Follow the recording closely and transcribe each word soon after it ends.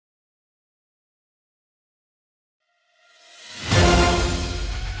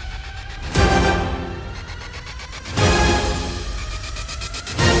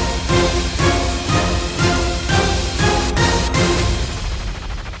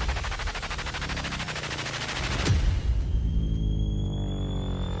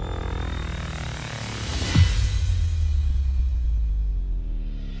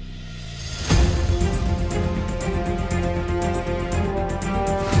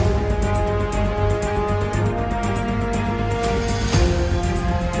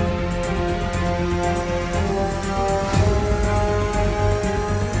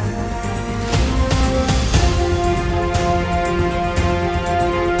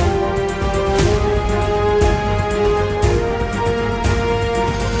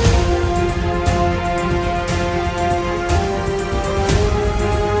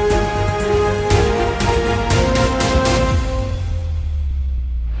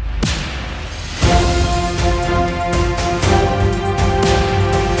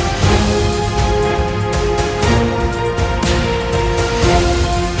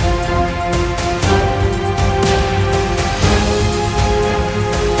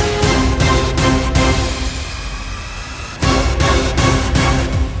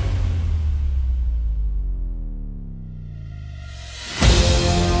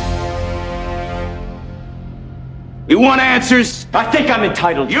want answers? I think I'm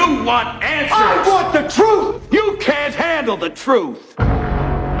entitled. You want answers? I want the truth! You can't handle the truth.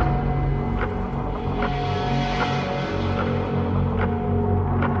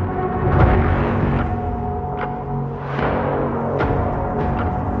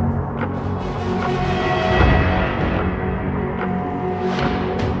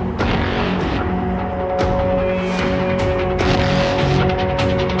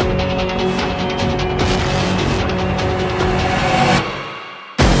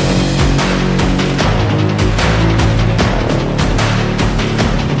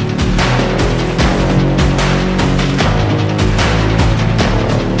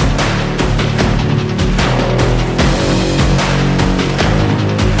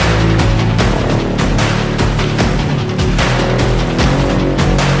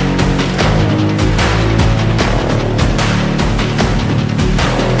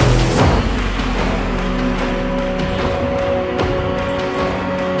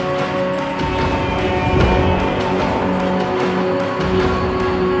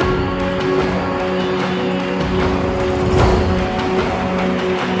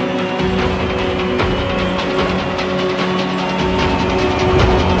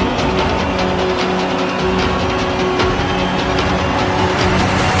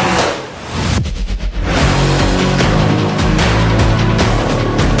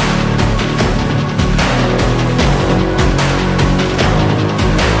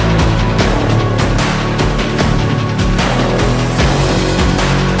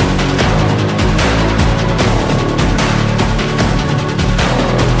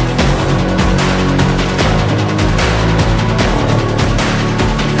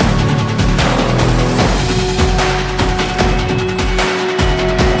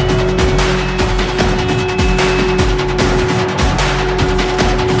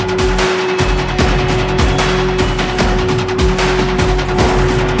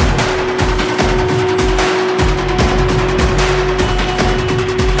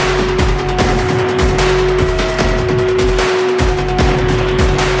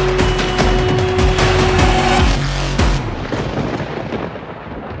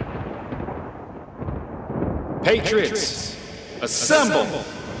 Patriots, assemble!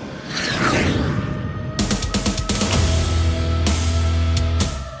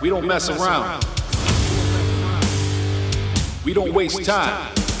 We don't mess around. We don't waste time.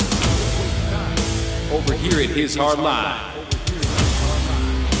 Over here at His Hard Line.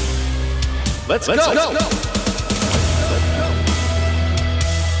 Let's go!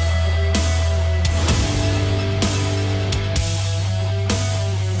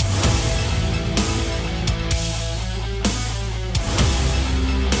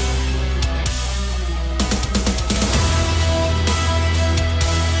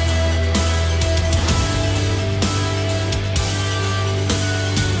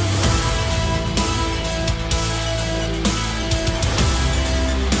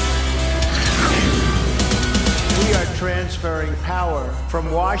 Transferring power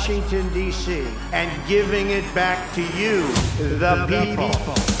from Washington, D.C. and giving it back to you, the people.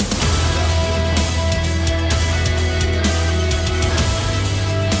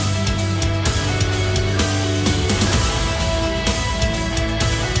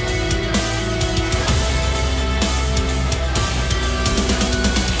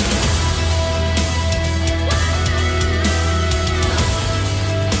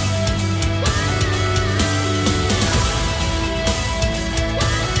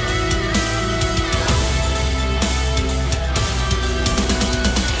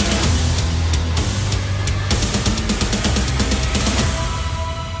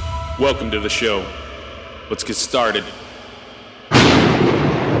 Welcome to the show. Let's get started.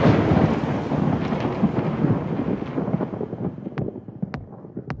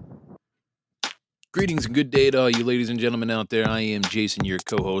 Greetings and good day to all you ladies and gentlemen out there. I am Jason, your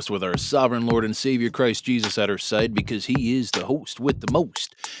co-host, with our sovereign Lord and Savior Christ Jesus at our side, because he is the host with the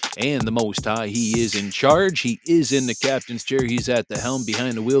most and the Most High. He is in charge. He is in the captain's chair. He's at the helm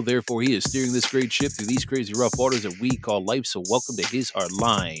behind the wheel. Therefore, he is steering this great ship through these crazy rough waters that we call life. So welcome to His Hard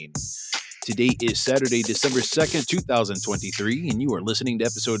Line. Today is Saturday, December 2nd, 2023, and you are listening to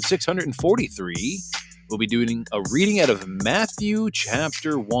episode 643. We'll be doing a reading out of Matthew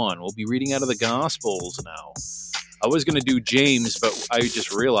chapter 1. We'll be reading out of the Gospels now. I was going to do James, but I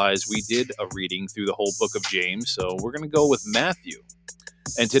just realized we did a reading through the whole book of James, so we're going to go with Matthew.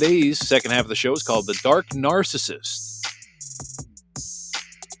 And today's second half of the show is called The Dark Narcissist.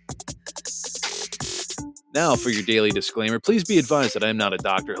 Now for your daily disclaimer, please be advised that I am not a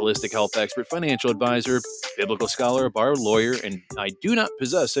doctor, holistic health expert, financial advisor, biblical scholar, a bar lawyer, and I do not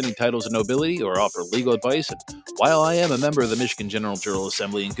possess any titles of nobility or offer legal advice. And while I am a member of the Michigan General Jural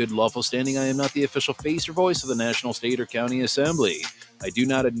Assembly in good lawful standing, I am not the official face or voice of the National, State, or County Assembly. I do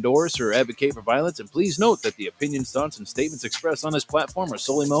not endorse or advocate for violence, and please note that the opinions, thoughts, and statements expressed on this platform are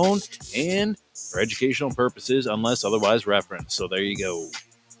solely my own and for educational purposes unless otherwise referenced. So there you go.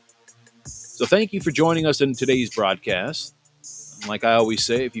 So thank you for joining us in today's broadcast. Like I always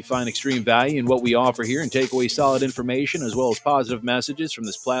say, if you find extreme value in what we offer here and take away solid information as well as positive messages from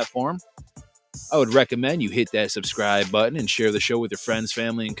this platform, I would recommend you hit that subscribe button and share the show with your friends,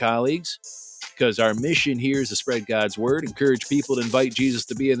 family, and colleagues. Because our mission here is to spread God's word, encourage people to invite Jesus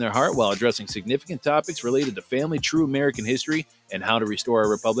to be in their heart while addressing significant topics related to family, true American history, and how to restore our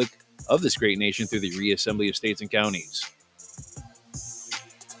republic of this great nation through the reassembly of states and counties.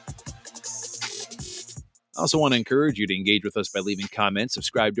 I also want to encourage you to engage with us by leaving comments,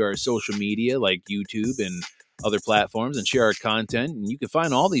 subscribe to our social media like YouTube and other platforms, and share our content. And you can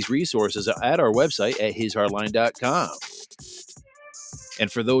find all these resources at our website at hishardline.com.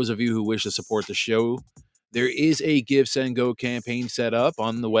 And for those of you who wish to support the show, there is a Give, Send, Go campaign set up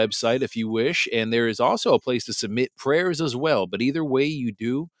on the website if you wish. And there is also a place to submit prayers as well. But either way you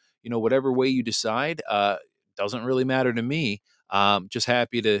do, whatever way you decide, doesn't really matter to me. Just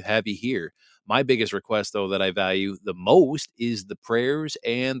happy to have you here. My biggest request, though, that I value the most is the prayers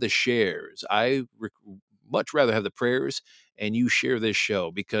and the shares. I much rather have the prayers and you share this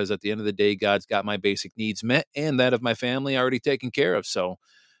show because at the end of the day, God's got my basic needs met and that of my family already taken care of. So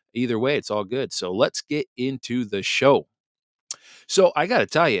either way, it's all good. So let's get into the show. So I got to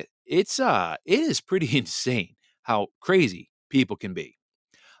tell you, it is pretty insane how crazy people can be.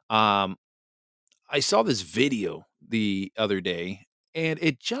 I saw this video the other day and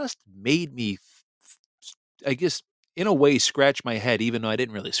it just made me, I guess, in a way, scratch my head, even though I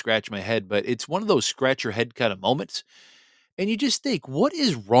didn't really scratch my head, but it's one of those scratch your head kind of moments. And you just think, what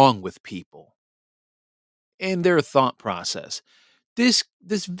is wrong with people and their thought process? This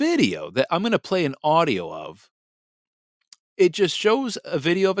video that I'm going to play an audio of, it just shows a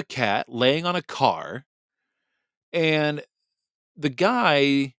video of a cat laying on a car, and the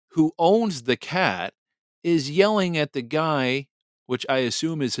guy who owns the cat is yelling at the guy, which I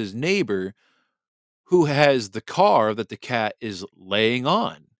assume is his neighbor, who has the car that the cat is laying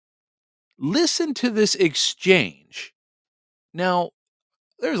on. Listen to this exchange. Now,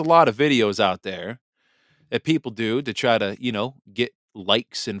 there's a lot of videos out there that people do to try to, get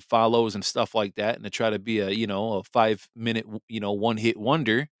likes and follows and stuff like that, and to try to be a 5-minute, one-hit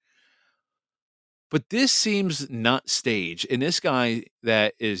wonder. But this seems not staged. And this guy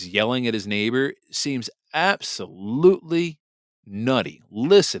that is yelling at his neighbor seems absolutely nutty.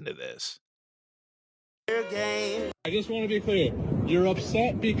 Listen to this. I just want to be clear. You're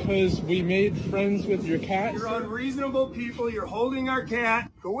upset because we made friends with your cat? You're unreasonable people. You're holding our cat.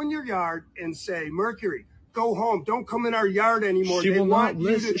 Go in your yard and say, Mercury, go home. Don't come in our yard anymore. She will not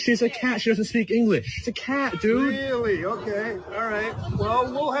listen. She's a cat. She doesn't speak English. It's a cat, dude. Really? Okay. All right. Well,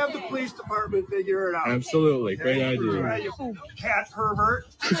 we'll have the police department figure it out. Absolutely. Okay? Great idea. All right, you cat pervert.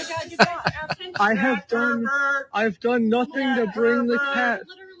 Oh my God, you got attention. I've done nothing to bring the cat.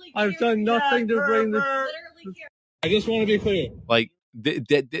 I've done nothing to bring the. Literally here. I just want to be clear. Like,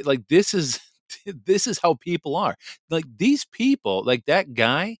 this is this is how people are. Like, these people, like that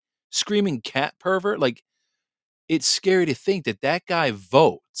guy screaming cat pervert, like, it's scary to think that that guy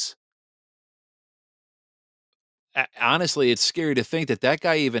votes. Honestly, it's scary to think that that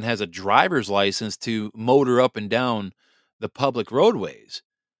guy even has a driver's license to motor up and down the public roadways.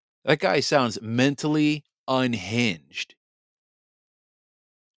 That guy sounds mentally unhinged.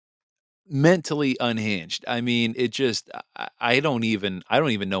 Mentally unhinged. I mean, it just, I don't even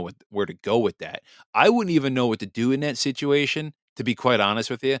know where to go with that. I wouldn't even know what to do in that situation, to be quite honest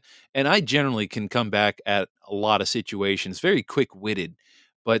with you. And I generally can come back at a lot of situations very quick-witted,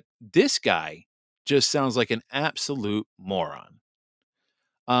 but this guy just sounds like an absolute moron.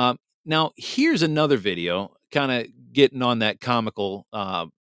 Now here's another video, kind of getting on that comical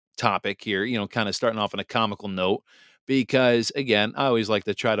topic here, kind of starting off on a comical note, because again, I always like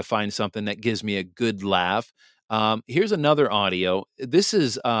to try to find something that gives me a good laugh. Here's another audio. This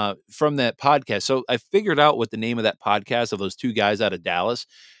is from that podcast. So I figured out what the name of that podcast of those two guys out of Dallas.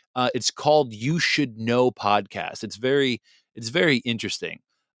 It's called You Should Know Podcast. It's very interesting.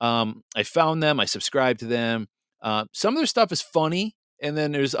 I found them. I subscribed to them. Some of their stuff is funny, and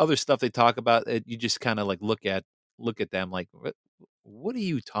then there's other stuff they talk about that you just kind of like look at them like, what are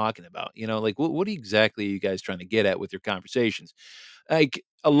you talking about? Like, what exactly are you guys trying to get at with your conversations? Like,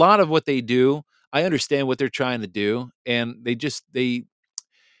 a lot of what they do, I understand what they're trying to do, and they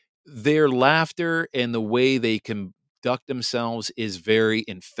their laughter and the way they conduct themselves is very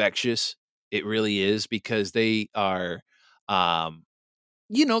infectious. It really is, because they are, um,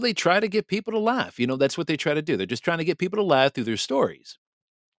 they try to get people to laugh. That's what they try to do. They're just trying to get people to laugh through their stories.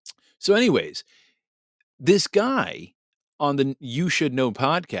 So, anyways, this guy on the You Should Know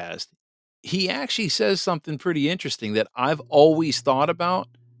podcast, he actually says something pretty interesting that I've always thought about,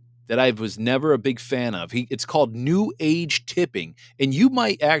 that I was never a big fan of. It's called New Age tipping, and you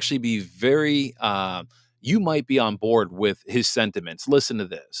might actually be you might be on board with his sentiments. Listen to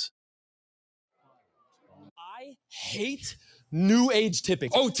this. I hate new age tipping.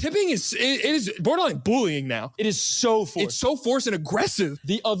 Oh, tipping it is borderline bullying now. It is so forced. It's so forced and aggressive.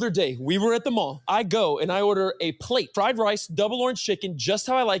 The other day, we were at the mall. I go and I order a plate, fried rice, double orange chicken, just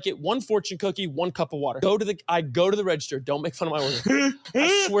how I like it, 1 fortune cookie, 1 cup of water. I go to the register. Don't make fun of my order.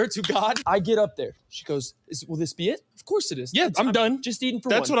 I swear to God, I get up there. She goes, will this be it? Of course it is. Yeah, I'm done. Just eating for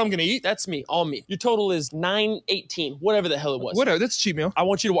one. That's what I'm going to eat. That's me, all me. Your total is $9.18, whatever the hell it was. Whatever, that's a cheap meal. I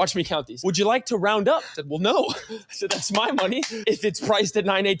want you to watch me count these. Would you like to round up? I said, well, no. I said, that's my money. If it's priced at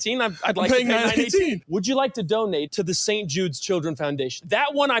 $9.18, I'd like to pay $9.18. Would you like to donate to the St. Jude's Children Foundation?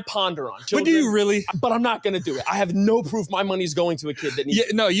 That one I ponder on. Children, but do you really? But I'm not going to do it. I have no proof my money's going to a kid that needs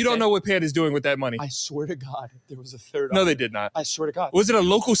it. No, you don't know what Panda's doing with that money. I swear to God, there was a third. No, they did not. I swear to God. Was it a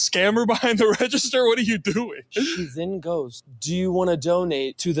local scammer behind the register? What are you doing? She then goes, do you want to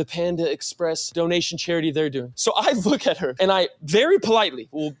donate to the Panda Express donation charity they're doing? So I look at her and I very politely,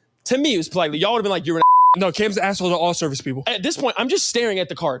 well, to me it was politely, y'all would have been like, you're an No, Cam's an asshole to all service people. At this point, I'm just staring at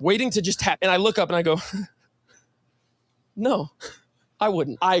the card, waiting to just tap. And I look up and I go, no, I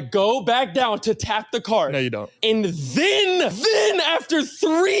wouldn't. I go back down to tap the card. No, you don't. And then after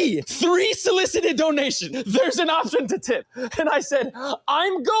three solicited donations, there's an option to tip. And I said,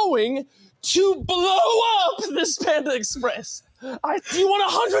 I'm going to blow up this Panda Express. Do you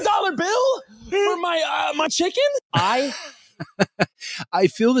want $100 bill for my chicken? I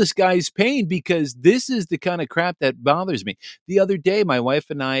feel this guy's pain, because this is the kind of crap that bothers me. The other day, my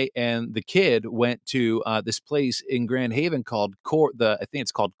wife and I and the kid went to this place in Grand Haven called I think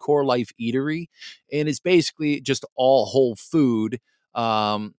it's called Core Life Eatery, and it's basically just all whole food.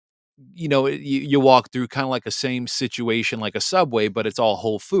 You walk through kind of like a same situation like a Subway, but it's all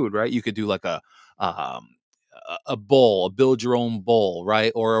whole food, right? You could do like a bowl, a build your own bowl,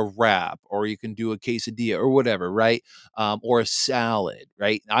 right? Or a wrap, or you can do a quesadilla or whatever, right? Or a salad,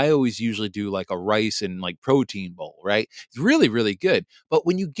 right? I always usually do like a rice and like protein bowl, right? It's really, really good. But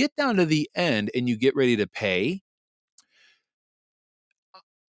when you get down to the end and you get ready to pay,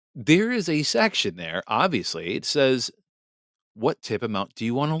 there is a section there. Obviously, it says, what tip amount do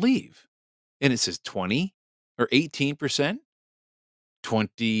you want to leave? And it says 20 or 18%,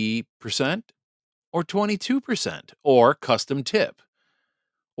 20%, or 22%, or custom tip,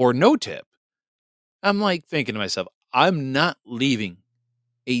 or no tip. I'm like thinking to myself, I'm not leaving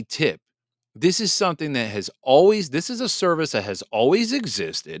a tip. This is something that this is a service that has always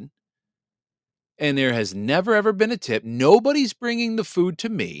existed, and there has never, ever been a tip. Nobody's bringing the food to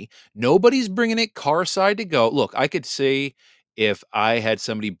me. Nobody's bringing it car side to go. Look, I could say if I had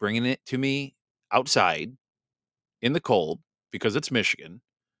somebody bringing it to me outside in the cold because it's Michigan,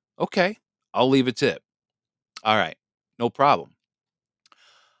 okay, I'll leave a tip. All right, no problem.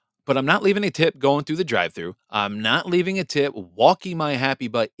 But I'm not leaving a tip going through the drive-thru. I'm not leaving a tip walking my happy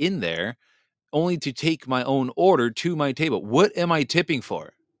butt in there only to take my own order to my table. What am I tipping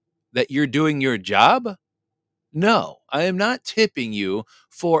for? That you're doing your job? No, I am not tipping you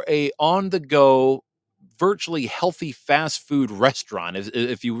for a on-the-go, virtually healthy fast food restaurant,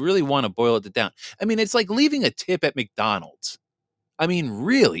 if you really want to boil it down. I mean, it's like leaving a tip at McDonald's. I mean,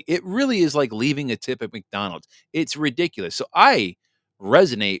 really, it really is like leaving a tip at McDonald's. It's ridiculous. So I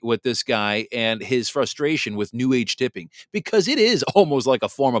resonate with this guy and his frustration with new age tipping, because it is almost like a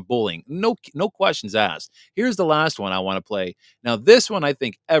form of bullying. No questions asked. Here's the last one I want to play. Now, this one I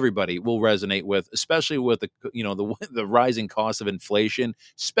think everybody will resonate with, especially with the rising cost of inflation,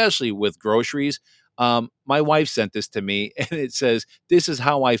 especially with groceries. My wife sent this to me, and it says, "This is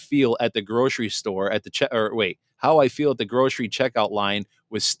how I feel at the grocery store how I feel at the grocery checkout line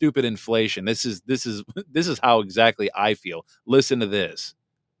with stupid inflation. This is how exactly I feel. Listen to this."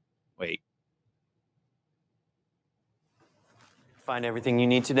 Wait. Find everything you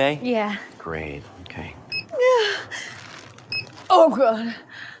need today? Yeah. Great. Okay. Oh, God.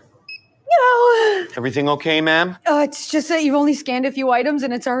 No. Everything okay, ma'am? It's just that you've only scanned a few items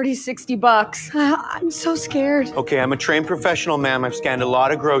and it's already $60. I'm so scared. Okay, I'm a trained professional, ma'am. I've scanned a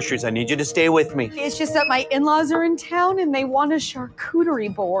lot of groceries. I need you to stay with me. It's just that my in-laws are in town and they want a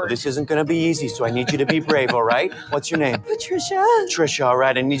charcuterie board. Well, this isn't gonna be easy, so I need you to be brave, all right? What's your name? Patricia. Trisha, all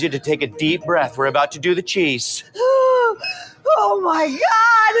right. I need you to take a deep breath. We're about to do the cheese. Oh my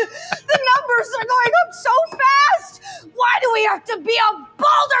God! The numbers are going up so fast! Why do we have to be at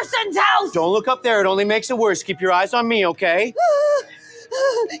Balderson's house? Don't look up there. It only makes it worse. Keep your eyes on me, okay?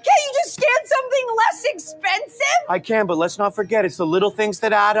 Can't you just scan something less expensive? I can, but let's not forget, it's the little things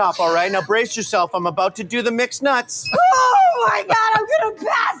that add up, all right? Now brace yourself. I'm about to do the mixed nuts. Oh my God, I'm gonna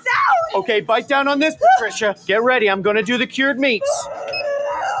pass out! Okay, bite down on this, Patricia. Get ready. I'm gonna do the cured meats.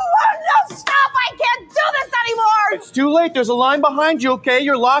 No, stop! I can't do this anymore! It's too late. There's a line behind you, okay?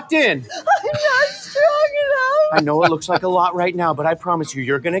 You're locked in. I'm not strong enough. I know it looks like a lot right now, but I promise you,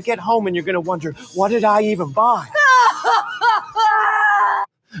 you're gonna get home and you're gonna wonder, what did I even buy?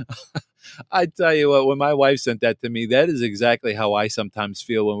 I tell you what, when my wife sent that to me, that is exactly how I sometimes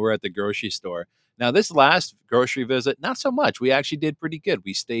feel when we're at the grocery store. Now, this last grocery visit, not so much. We actually did pretty good.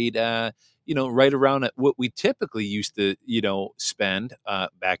 We stayed, right around at what we typically used to, spend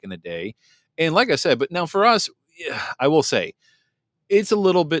back in the day. And like I said, but now for us, I will say, it's a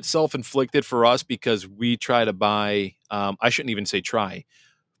little bit self-inflicted for us because we try to buy, I shouldn't even say try.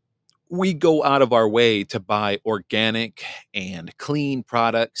 We go out of our way to buy organic and clean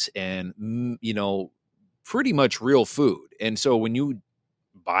products and, pretty much real food. And so when you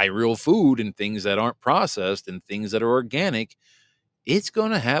buy real food and things that aren't processed and things that are organic, it's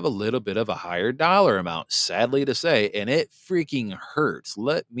going to have a little bit of a higher dollar amount, sadly to say, and it freaking hurts.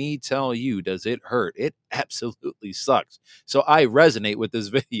 Let me tell you, does it hurt? It absolutely sucks. So I resonate with this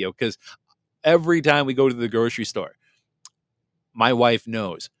video because every time we go to the grocery store, my wife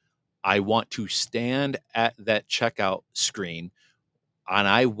knows I want to stand at that checkout screen and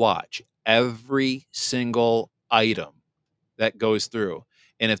I watch every single item that goes through.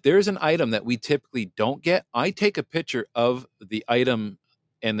 And if there's an item that we typically don't get, I take a picture of the item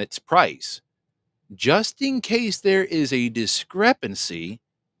and its price just in case there is a discrepancy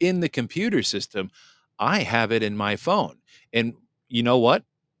in the computer system. I have it in my phone. And you know what?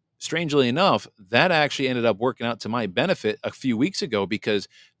 Strangely enough, that actually ended up working out to my benefit a few weeks ago because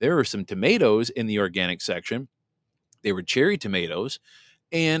there were some tomatoes in the organic section. They were cherry tomatoes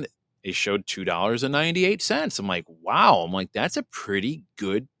and it showed $2.98. I'm like, wow. I'm like, that's a pretty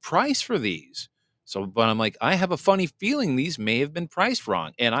good price for these. So, but I'm like, I have a funny feeling these may have been priced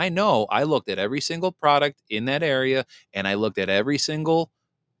wrong. And I know I looked at every single product in that area and I looked at every single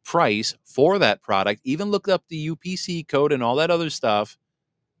price for that product, even looked up the UPC code and all that other stuff.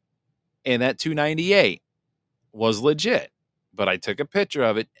 And that $2.98 was legit, but I took a picture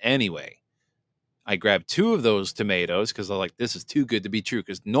of it anyway. I grabbed 2 of those tomatoes because I was like, this is too good to be true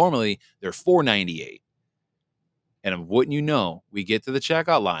because normally they're $4.98. And wouldn't you know, we get to the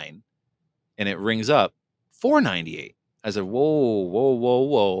checkout line and it rings up $4.98. I said,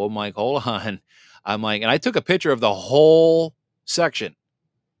 whoa. I'm like, hold on. I'm like, and I took a picture of the whole section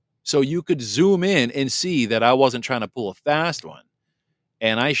so you could zoom in and see that I wasn't trying to pull a fast one.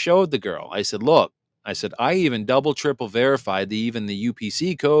 And I showed the girl. I said, look, I even double, triple verified even the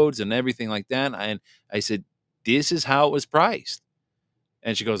UPC codes and everything like that. And I said, this is how it was priced.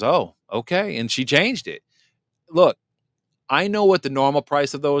 And she goes, oh, okay. And she changed it. Look, I know what the normal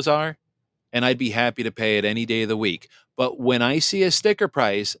price of those are, and I'd be happy to pay it any day of the week. But when I see a sticker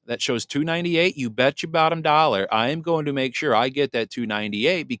price that shows $2.98, you bet your bottom dollar, I am going to make sure I get that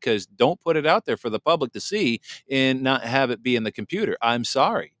 $2.98 because don't put it out there for the public to see and not have it be in the computer. I'm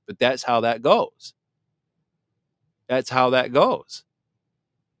sorry, but that's how that goes. That's how that goes.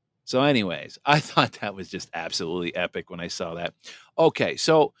 So anyways, I thought that was just absolutely epic when I saw that. Okay,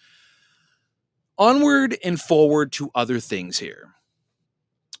 so onward and forward to other things here.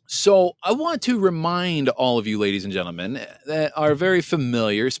 So I want to remind all of you, ladies and gentlemen, that are very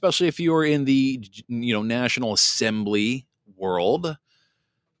familiar, especially if you are in the National Assembly world,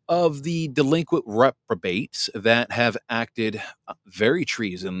 of the delinquent reprobates that have acted very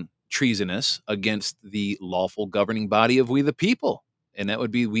treasonous against the lawful governing body of we the people. And that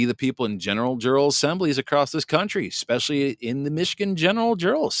would be we the people in general jural assemblies across this country, especially in the Michigan General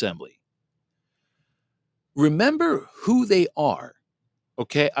Jural Assembly. Remember who they are.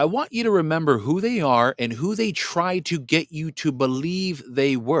 Okay, I want you to remember who they are and who they tried to get you to believe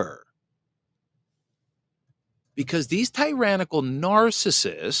they were. Because these tyrannical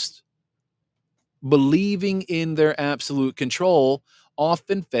narcissists, believing in their absolute control,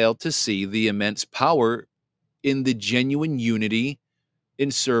 often fail to see the immense power in the genuine unity in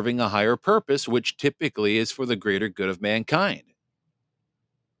serving a higher purpose, which typically is for the greater good of mankind.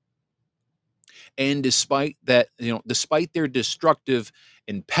 And despite that, despite their destructive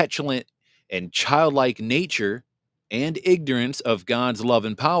and petulant and childlike nature and ignorance of God's love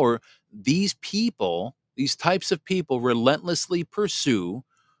and power, these types of people relentlessly pursue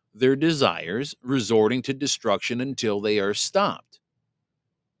their desires, resorting to destruction until they are stopped.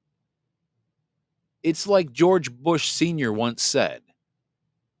 It's like George Bush Sr. once said,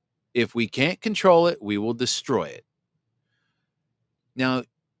 "If we can't control it, we will destroy it." Now,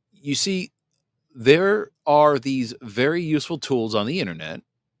 you see, there are these very useful tools on the internet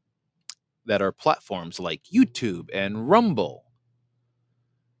that are platforms like YouTube and Rumble,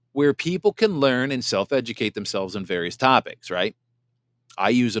 where people can learn and self-educate themselves on various topics, right?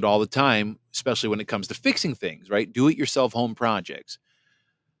 I use it all the time, especially when it comes to fixing things, right? Do-it-yourself home projects.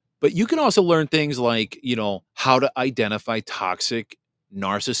 But you can also learn things like, how to identify toxic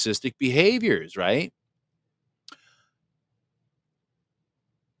narcissistic behaviors, right?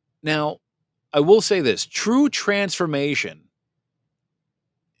 Now, I will say this, true transformation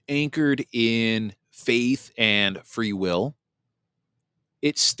anchored in faith and free will,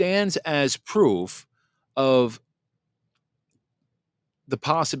 it stands as proof of the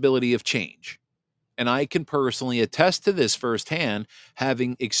possibility of change. And I can personally attest to this firsthand,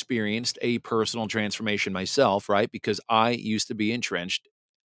 having experienced a personal transformation myself, right? Because I used to be entrenched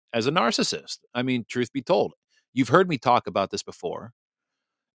as a narcissist. I mean, truth be told, you've heard me talk about this before,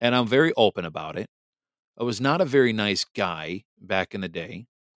 and I'm very open about it. I was not a very nice guy back in the day,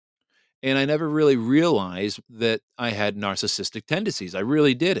 and I never really realized that I had narcissistic tendencies. I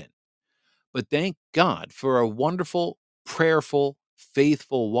really didn't. But thank God for a wonderful, prayerful,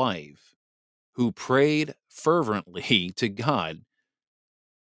 faithful wife who prayed fervently to God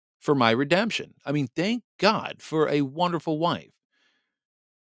for my redemption. I mean, thank God for a wonderful wife.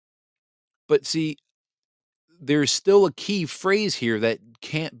 But see, there's still a key phrase here that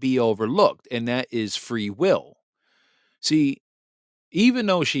can't be overlooked, and that is free will. See, even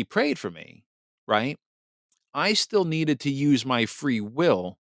though she prayed for me, right, I still needed to use my free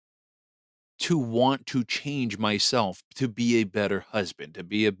will to want to change myself, to be a better husband, to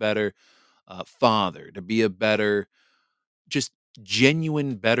be a better father, to be a better, just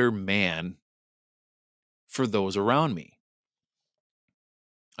genuine, better man for those around me.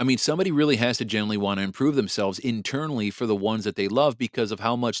 I mean, somebody really has to genuinely want to improve themselves internally for the ones that they love because of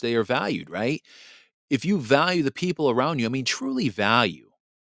how much they are valued, right? If you value the people around you, I mean, truly value,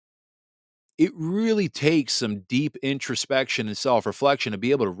 it really takes some deep introspection and self-reflection to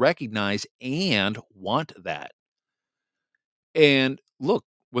be able to recognize and want that. And look,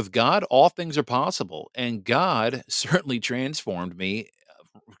 with God, all things are possible. And God certainly transformed me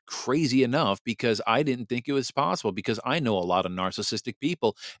crazy enough because I didn't think it was possible, because I know a lot of narcissistic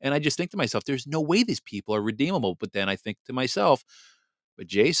people. And I just think to myself, there's no way these people are redeemable. But then I think to myself, but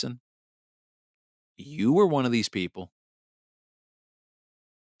Jason, you were one of these people.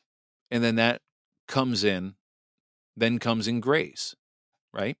 And then that comes in, then comes in grace,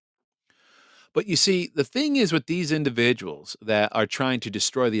 right? But you see, the thing is with these individuals that are trying to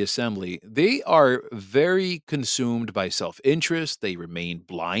destroy the assembly, they are very consumed by self-interest. They remain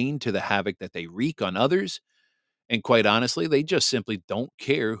blind to the havoc that they wreak on others. And quite honestly, they just simply don't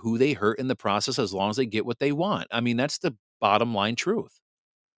care who they hurt in the process as long as they get what they want. I mean, that's the bottom line truth.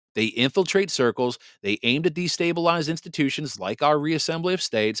 They infiltrate circles. They aim to destabilize institutions like our reassembly of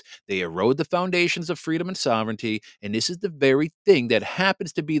states. They erode the foundations of freedom and sovereignty. And this is the very thing that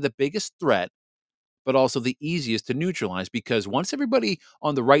happens to be the biggest threat, but also the easiest to neutralize, because once everybody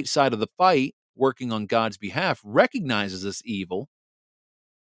on the right side of the fight, working on God's behalf, recognizes this evil,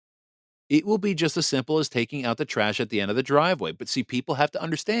 it will be just as simple as taking out the trash at the end of the driveway. But see, people have to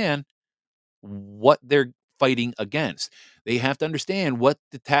understand what they're fighting against. They have to understand what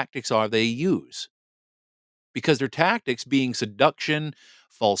the tactics are they use, because their tactics being seduction,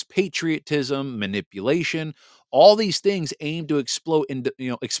 false patriotism, manipulation, all these things aim to exploit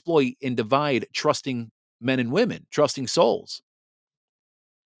and divide trusting men and women, trusting souls.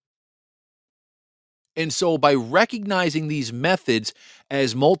 And so by recognizing these methods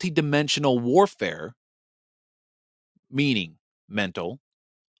as multidimensional warfare, meaning mental,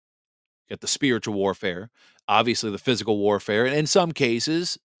 get the spiritual warfare, obviously the physical warfare, and in some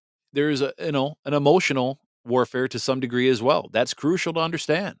cases there's an emotional warfare to some degree as well. That's crucial to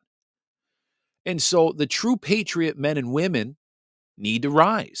understand. And so the true patriot men and women need to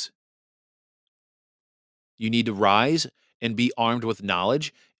rise. You need to rise and be armed with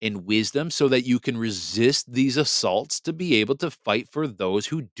knowledge and wisdom so that you can resist these assaults, to be able to fight for those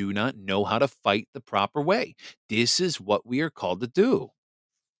who do not know how to fight the proper way. This is what we are called to do.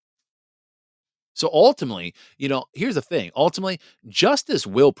 So ultimately, here's the thing. Ultimately, justice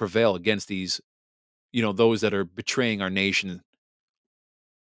will prevail against these, those that are betraying our nation.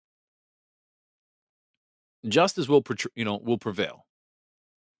 Justice will prevail.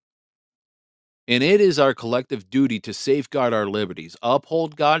 And it is our collective duty to safeguard our liberties,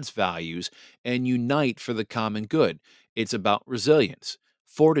 uphold God's values, and unite for the common good. It's about resilience,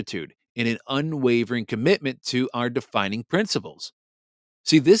 fortitude, and an unwavering commitment to our defining principles.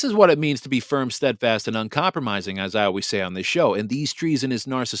 See, this is what it means to be firm, steadfast, and uncompromising, as I always say on this show. And these treasonous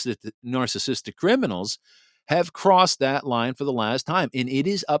narcissistic criminals have crossed that line for the last time. And it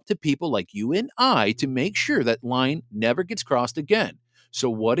is up to people like you and I to make sure that line never gets crossed again. So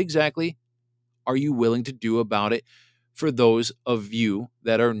what exactly are you willing to do about it for those of you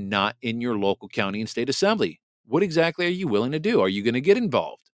that are not in your local county and state assembly? What exactly are you willing to do? Are you going to get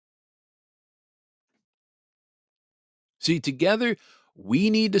involved? See, together, we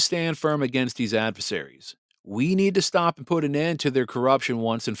need to stand firm against these adversaries. We need to stop and put an end to their corruption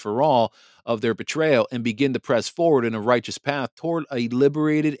once and for all of their betrayal and begin to press forward in a righteous path toward a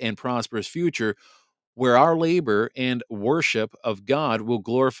liberated and prosperous future where our labor and worship of God will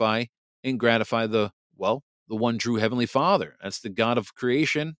glorify and gratify the one true Heavenly Father. That's the God of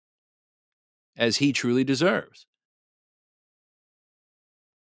creation as He truly deserves.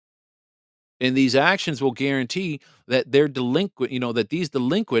 And these actions will guarantee that that these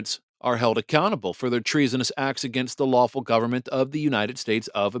delinquents are held accountable for their treasonous acts against the lawful government of the United States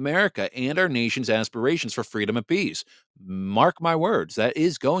of America and our nation's aspirations for freedom and peace. Mark my words, that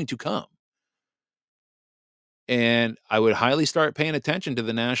is going to come. And I would highly start paying attention to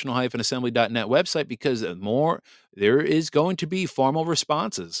the national-assembly.net website because there is going to be formal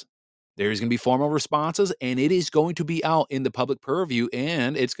responses. There's going to be formal responses, and it is going to be out in the public purview,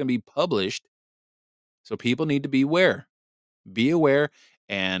 and it's going to be published. So people need to be aware. Be aware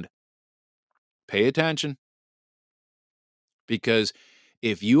and pay attention. Because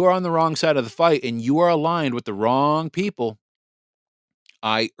if you are on the wrong side of the fight and you are aligned with the wrong people,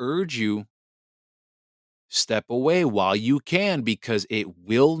 I urge you, step away while you can, because it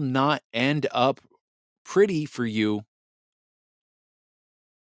will not end up pretty for you.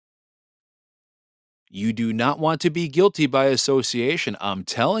 You do not want to be guilty by association. I'm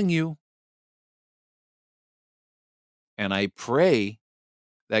telling you. And I pray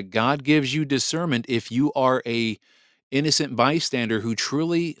that God gives you discernment if you are a innocent bystander who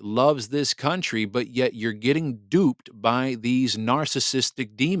truly loves this country, but yet you're getting duped by these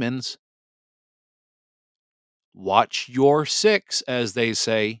narcissistic demons. Watch your six, as they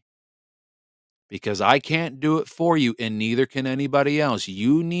say, because I can't do it for you, and neither can anybody else.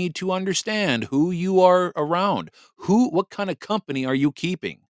 You need to understand who you are around. What kind of company are you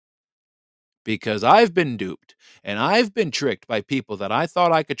keeping? Because I've been duped, and I've been tricked by people that I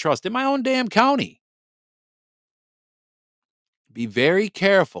thought I could trust in my own damn county. Be very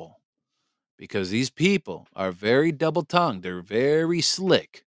careful, because these people are very double-tongued. They're very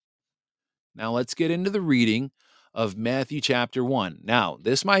slick. Now let's get into the reading of Matthew chapter 1. Now,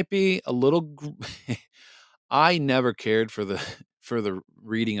 this might be a little I never cared for the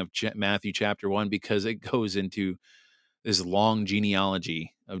reading of Matthew chapter 1 because it goes into this long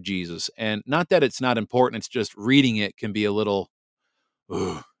genealogy of Jesus. And not that it's not important, it's just reading it can be a little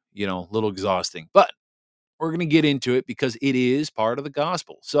little exhausting. But we're going to get into it because it is part of the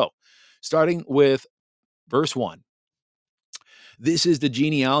gospel. So, starting with verse 1. This is the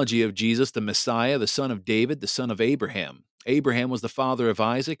genealogy of Jesus, the Messiah, the son of David, the son of Abraham. Abraham was the father of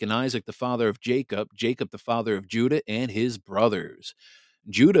Isaac, and Isaac the father of Jacob, Jacob the father of Judah and his brothers.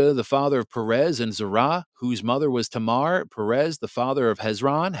 Judah the father of Perez and Zerah, whose mother was Tamar, Perez the father of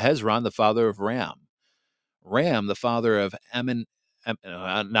Hezron, Hezron the father of Ram, Ram the father of Ammon.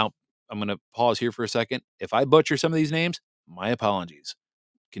 Now, I'm going to pause here for a second. If I butcher some of these names, my apologies.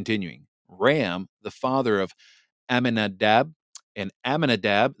 Continuing. Ram the father of Amminadab, and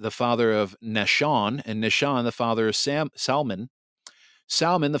Amminadab, the father of Nahshon, and Nahshon, the father of Salmon.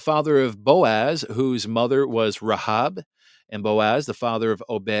 Salmon, the father of Boaz, whose mother was Rahab, and Boaz, the father of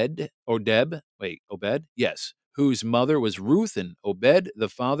Obed, yes, whose mother was Ruth, and Obed, the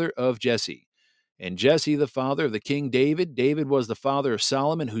father of Jesse. And Jesse, the father of the king David. David was the father of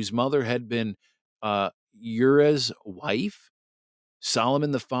Solomon, whose mother had been Uriah's wife.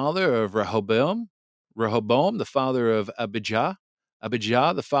 Solomon, the father of Rehoboam, the father of Abijah,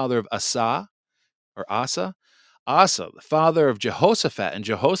 the father of Asa, the father of Jehoshaphat, and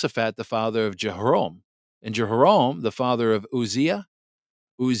Jehoshaphat, the father of Jehoram, and Jehoram, the father of Uzziah,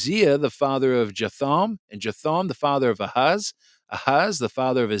 the father of Jotham, and Jotham, the father of Ahaz, the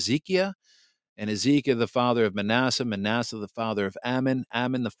father of Ezekiah, and Ezekiah, the father of Manasseh, the father of Ammon,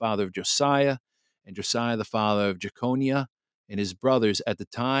 the father of Josiah, and Josiah the father of Jeconiah and his brothers at the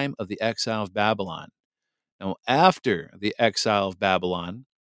time of the exile of Babylon. Now, after the exile of Babylon,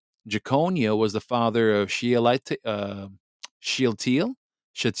 Jeconiah was the father of Shealtiel,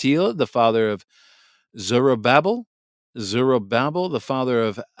 the father of Zerubbabel, the father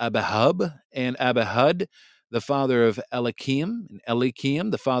of Abihud, and Abihud, the father of Eliakim, and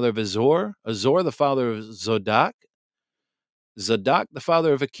Eliakim, the father of Azor, the father of Zadok, the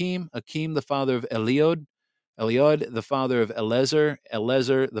father of Akim, the father of Eliod, the father of Eleazar,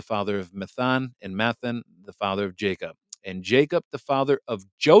 the father of Mathan, and Mathan, the father of Jacob, and Jacob, the father of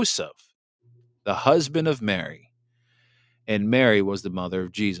Joseph, the husband of Mary. And Mary was the mother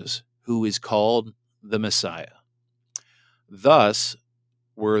of Jesus, who is called the Messiah. Thus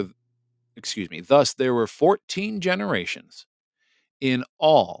there were 14 generations in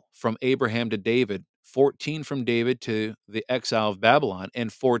all from Abraham to David, 14 from David to the exile of Babylon,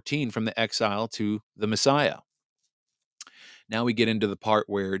 and 14 from the exile to the Messiah. Now we get into the part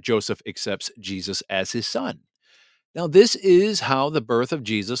where Joseph accepts Jesus as his son. Now, this is how the birth of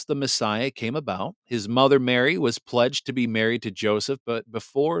Jesus, the Messiah, came about. His mother, Mary, was pledged to be married to Joseph, but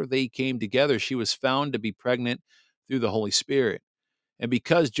before they came together, she was found to be pregnant through the Holy Spirit. And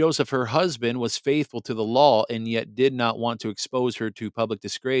because Joseph, her husband, was faithful to the law and yet did not want to expose her to public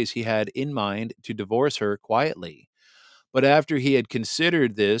disgrace, he had in mind to divorce her quietly. But after he had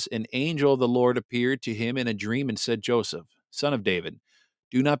considered this, an angel of the Lord appeared to him in a dream and said, Joseph, son of David,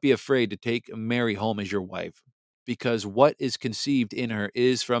 do not be afraid to take Mary home as your wife, because what is conceived in her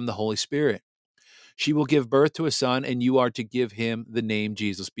is from the Holy Spirit. She will give birth to a son, and you are to give him the name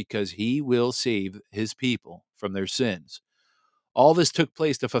Jesus, because he will save his people from their sins. All this took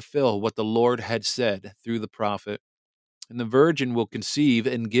place to fulfill what the Lord had said through the prophet. And the virgin will conceive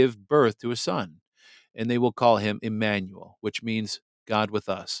and give birth to a son, and they will call him Emmanuel, which means God with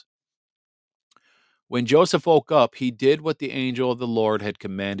us. When Joseph woke up, he did what the angel of the Lord had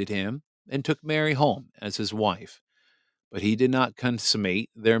commanded him and took Mary home as his wife. But he did not consummate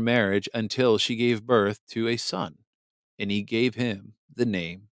their marriage until she gave birth to a son, and he gave him the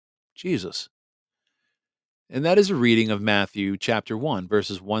name Jesus. And that is a reading of Matthew chapter 1,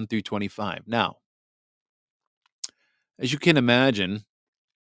 verses 1 through 25. Now, as you can imagine,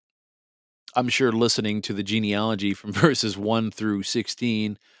 I'm sure listening to the genealogy from verses 1 through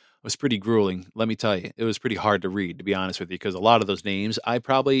 16 was pretty grueling. Let me tell you, it was pretty hard to read, to be honest with you, because a lot of those names I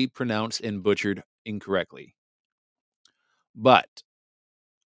probably pronounced and butchered incorrectly. But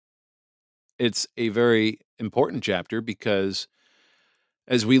it's a very important chapter because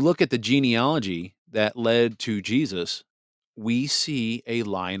as we look at the genealogy that led to Jesus, we see a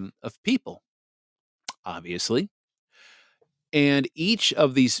line of people, obviously. And each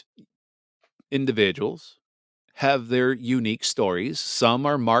of these individuals have their unique stories. Some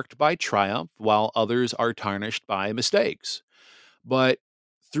are marked by triumph, while others are tarnished by mistakes. But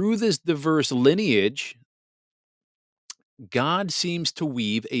through this diverse lineage, God seems to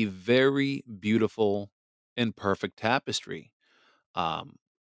weave a very beautiful and perfect tapestry. Um,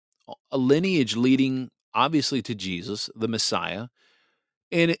 a lineage leading, obviously, to Jesus, the Messiah.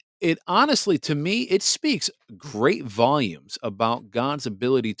 And it honestly, to me, it speaks great volumes about God's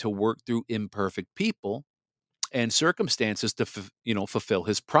ability to work through imperfect people and circumstances to fulfill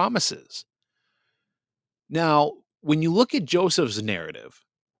his promises. Now, when you look at Joseph's narrative,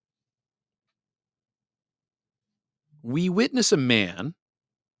 we witness a man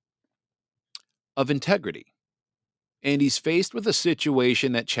of integrity, and he's faced with a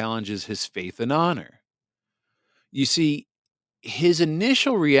situation that challenges his faith and honor. You see, his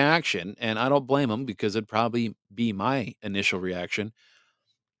initial reaction, and I don't blame him because it'd probably be my initial reaction,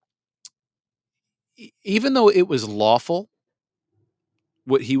 even though it was lawful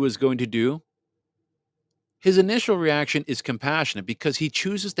what he was going to do, his initial reaction is compassionate because he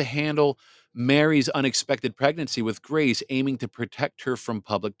chooses to handle Mary's unexpected pregnancy with grace, aiming to protect her from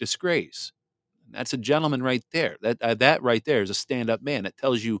public disgrace. And that's a gentleman right there. That right there is a stand-up man. It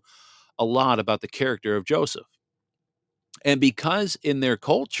tells you a lot about the character of Joseph. And because in their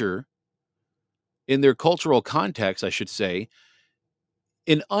culture, in their cultural context, I should say,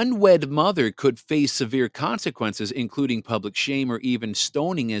 an unwed mother could face severe consequences, including public shame or even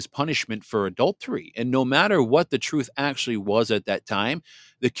stoning as punishment for adultery. And no matter what the truth actually was at that time,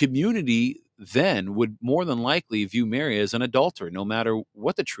 the community then would more than likely view Mary as an adulterer, no matter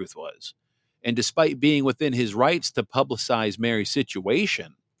what the truth was. And despite being within his rights to publicize Mary's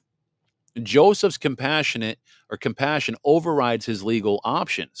situation, Joseph's compassion overrides his legal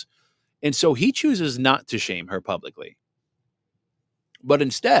options. And so he chooses not to shame her publicly, but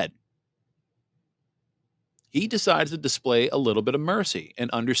instead, he decides to display a little bit of mercy and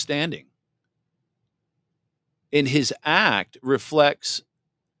understanding. And his act reflects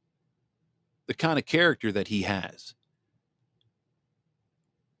the kind of character that he has.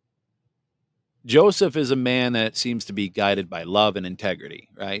 Joseph is a man that seems to be guided by love and integrity,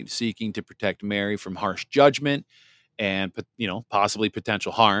 right? Seeking to protect Mary from harsh judgment and, possibly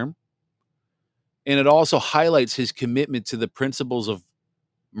potential harm. And it also highlights his commitment to the principles of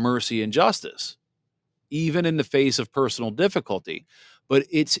mercy and justice, even in the face of personal difficulty. But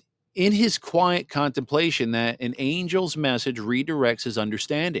it's in his quiet contemplation that an angel's message redirects his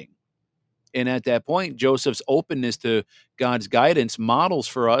understanding. And at that point, Joseph's openness to God's guidance models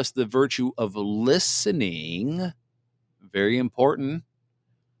for us the virtue of listening, very important,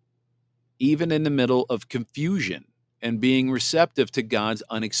 even in the middle of confusion, and being receptive to God's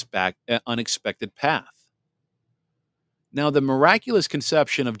unexpected path. Now, the miraculous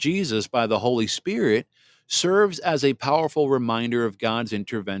conception of Jesus by the Holy Spirit serves as a powerful reminder of God's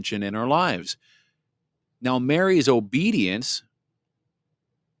intervention in our lives. Now, Mary's obedience,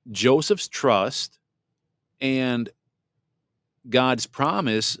 Joseph's trust, and God's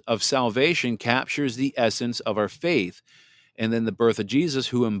promise of salvation captures the essence of our faith. And then the birth of Jesus,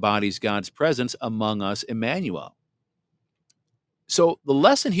 who embodies God's presence among us, Emmanuel. So the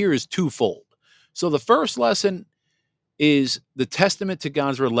lesson here is twofold. So the first lesson is the testament to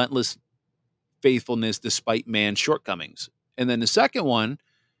God's relentless faithfulness despite man's shortcomings. And then the second one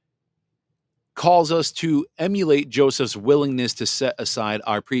calls us to emulate Joseph's willingness to set aside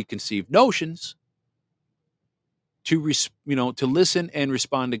our preconceived notions, to listen and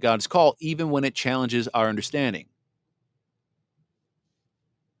respond to God's call, even when it challenges our understanding.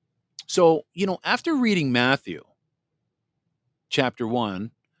 So, after reading Matthew chapter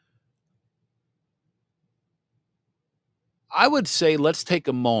 1, I would say let's take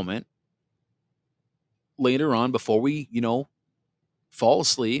a moment later on before we, fall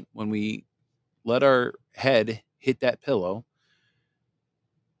asleep, when we let our head hit that pillow.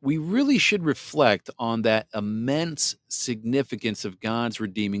 We really should reflect on that immense significance of God's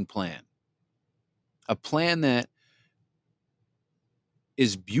redeeming plan. A plan that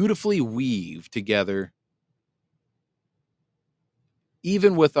is beautifully weaved together,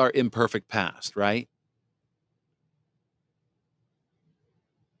 even with our imperfect past, right?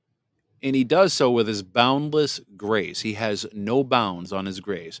 And he does so with his boundless grace. He has no bounds on his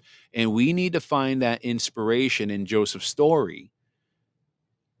grace. And we need to find that inspiration in Joseph's story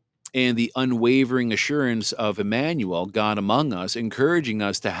and the unwavering assurance of Emmanuel, God among us, encouraging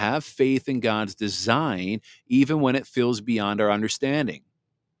us to have faith in God's design, even when it feels beyond our understanding.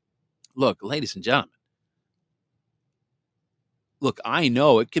 Look, ladies and gentlemen, I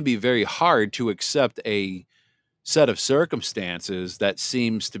know it can be very hard to accept a set of circumstances that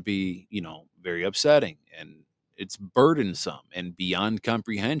seems to be, very upsetting, and it's burdensome and beyond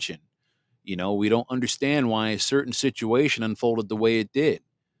comprehension. We don't understand why a certain situation unfolded the way it did.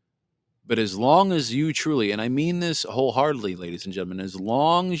 But as long as you truly, and I mean this wholeheartedly, ladies and gentlemen, as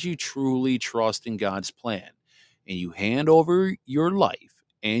long as you truly trust in God's plan and you hand over your life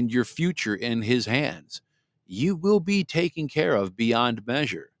and your future in his hands, you will be taken care of beyond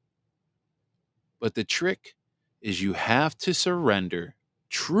measure. But the trick is you have to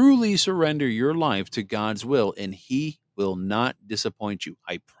truly surrender your life to God's will, and he will not disappoint you.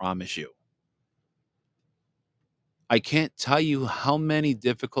 I promise you. I can't tell you how many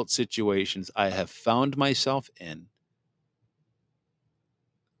difficult situations I have found myself in.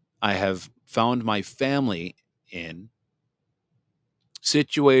 I have found my family in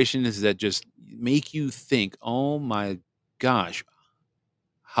situations that just make you think, oh my gosh,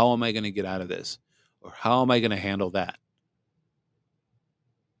 how am I going to get out of this? Or how am I going to handle that?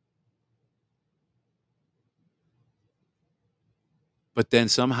 But then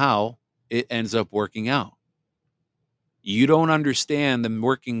somehow it ends up working out. You don't understand the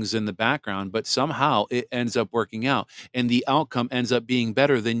workings in the background, but somehow it ends up working out. And the outcome ends up being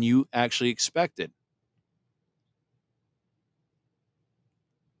better than you actually expected.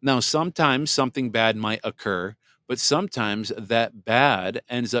 Now, sometimes something bad might occur, but sometimes that bad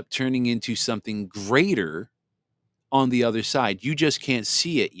ends up turning into something greater on the other side. You just can't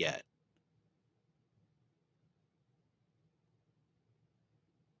see it yet.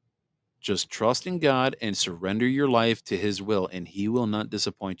 Just trust in God and surrender your life to his will, and he will not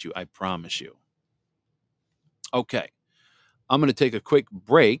disappoint you. I promise you. Okay. I'm going to take a quick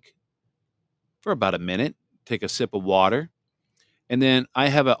break for about a minute, take a sip of water. And then I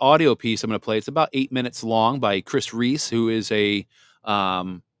have an audio piece I'm going to play. It's about 8 minutes long by Chris Reese, who is she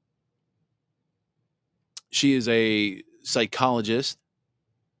is a psychologist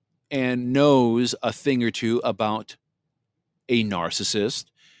and knows a thing or two about a narcissist.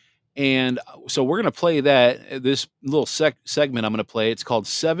 And so we're going to play that, this little segment I'm going to play. It's called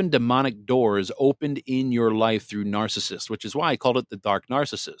 7 Demonic Doors Opened in Your Life Through Narcissist, which is why I called it the Dark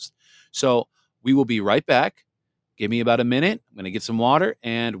Narcissist. So we will be right back. Give me about a minute. I'm going to get some water,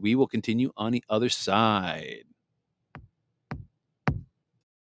 and we will continue on the other side.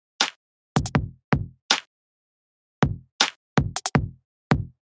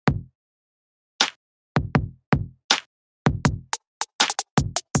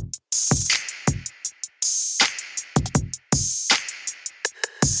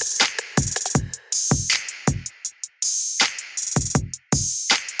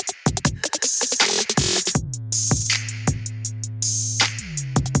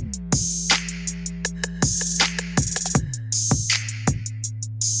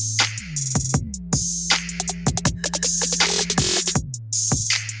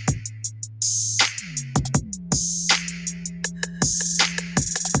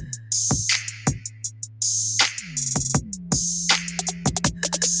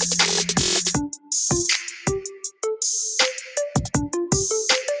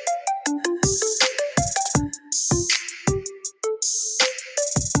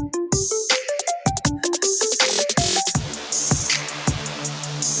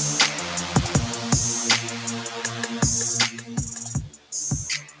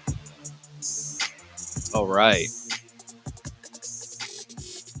 All right.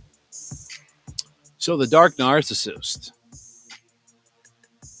 So the Dark Narcissist.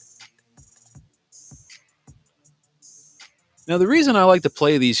 Now, the reason I like to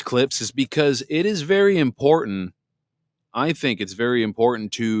play these clips is because it is very important. I think it's very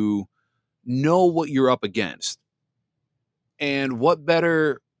important to know what you're up against. And what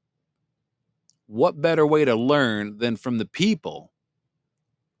better way to learn than from the people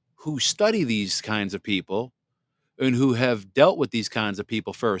who study these kinds of people and who have dealt with these kinds of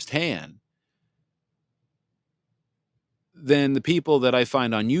people firsthand than the people that I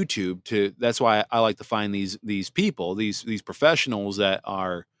find on YouTube. That's why I like to find these people, these professionals that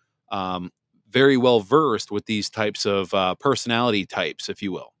are very well versed with these types of personality types, if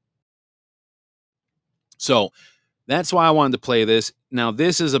you will. So that's why I wanted to play this. Now,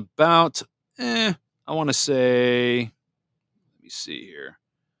 this is about, I want to say, let me see here.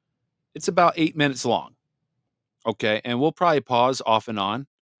 It's about 8 minutes long. Okay. And we'll probably pause off and on.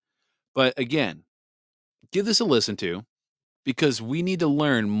 But again, give this a listen to, because we need to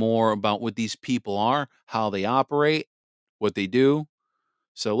learn more about what these people are, how they operate, what they do.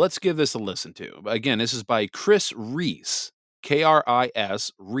 So let's give this a listen to. Again, this is by Chris Reese, Kris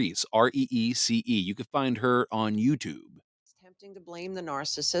Reese, Reece. You can find her on YouTube. It's tempting to blame the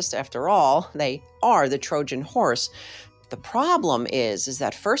narcissist. After all, they are the Trojan horse. The problem is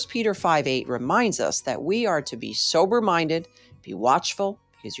that 1 Peter 5:8 reminds us that we are to be sober-minded, be watchful,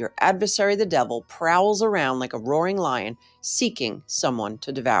 because your adversary, the devil, prowls around like a roaring lion, seeking someone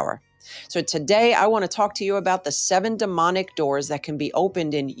to devour. So today, I want to talk to you about the 7 demonic doors that can be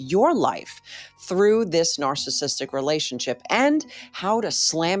opened in your life through this narcissistic relationship, and how to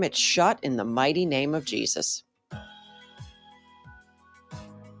slam it shut in the mighty name of Jesus.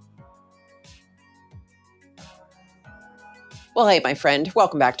 Well, hey, my friend,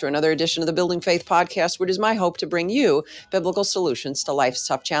 welcome back to another edition of the Building Faith podcast, which is my hope to bring you biblical solutions to life's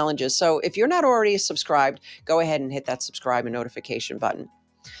tough challenges. So if you're not already subscribed, go ahead and hit that subscribe and notification button.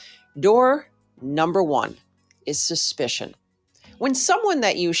 Door number 1 is suspicion. When someone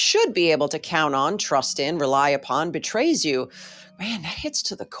that you should be able to count on, trust in, rely upon, betrays you, man, that hits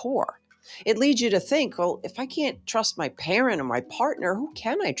to the core. It leads you to think, well, if I can't trust my parent or my partner, who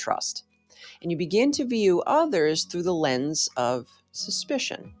can I trust? And you begin to view others through the lens of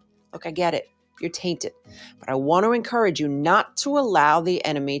suspicion. Look, I get it. You're tainted. But I want to encourage you not to allow the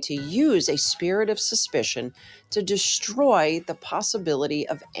enemy to use a spirit of suspicion to destroy the possibility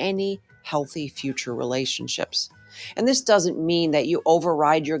of any healthy future relationships. And this doesn't mean that you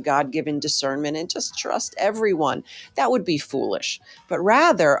override your God-given discernment and just trust everyone. That would be foolish. But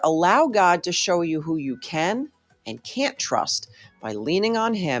rather, allow God to show you who you can and can't trust by leaning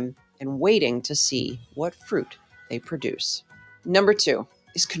on Him and waiting to see what fruit they produce. Number 2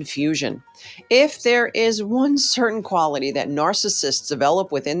 is confusion. If there is one certain quality that narcissists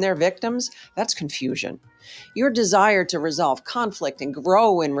develop within their victims, that's confusion. Your desire to resolve conflict and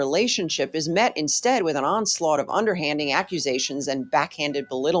grow in relationship is met instead with an onslaught of underhanding accusations and backhanded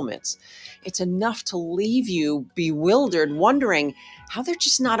belittlements. It's enough to leave you bewildered, wondering how they're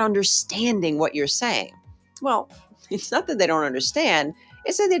just not understanding what you're saying. Well, it's not that they don't understand,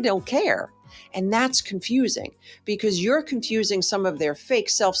 it's that they don't care. And that's confusing because you're confusing some of their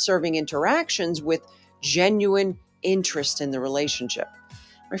fake self-serving interactions with genuine interest in the relationship.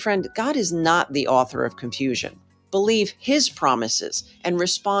 My friend, God is not the author of confusion. Believe his promises and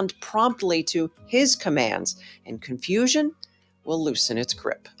respond promptly to his commands, and confusion will loosen its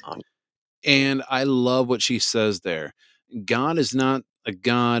grip on you. And I love what she says there. God is not a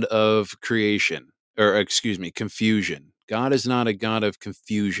God of creation, or excuse me, confusion. God is not a God of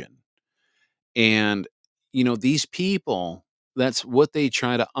confusion. And, these people, that's what they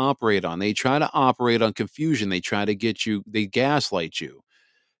try to operate on. They try to operate on confusion. They try to get you, they gaslight you.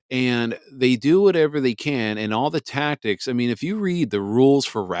 And they do whatever they can. And all the tactics. I mean, if you read The Rules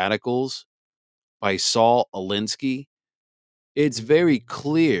for Radicals by Saul Alinsky, it's very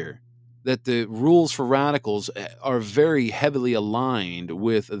clear that the rules for radicals are very heavily aligned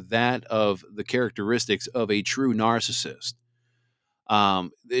with that of the characteristics of a true narcissist.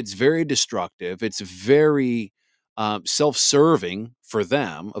 It's very destructive. It's very self-serving for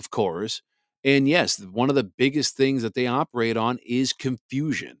them, of course. And yes, one of the biggest things that they operate on is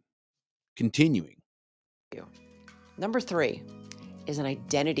confusion. Continuing. Number 3 is an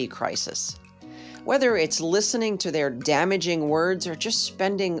identity crisis. Whether it's listening to their damaging words or just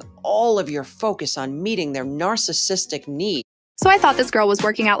spending all of your focus on meeting their narcissistic needs. So I thought this girl was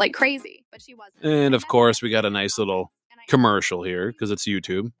working out like crazy, but she wasn't. And of course, we got a nice little commercial here because it's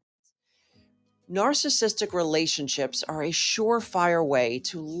YouTube. Narcissistic relationships are a surefire way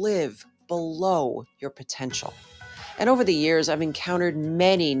to live below your potential. And over the years, I've encountered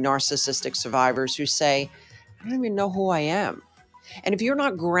many narcissistic survivors who say, I don't even know who I am. And if you're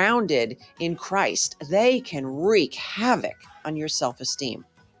not grounded in Christ, they can wreak havoc on your self-esteem.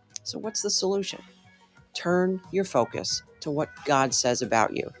 So what's the solution? Turn your focus to what God says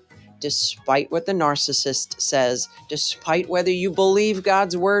about you. Despite what the narcissist says, despite whether you believe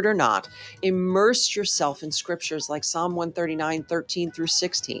God's word or not, immerse yourself in scriptures like Psalm 139, 13 through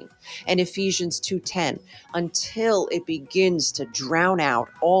 16, and Ephesians 2:10, until it begins to drown out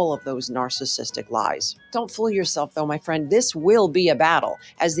all of those narcissistic lies. Don't fool yourself though, my friend. This will be a battle,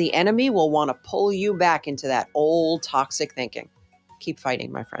 as the enemy will want to pull you back into that old toxic thinking. Keep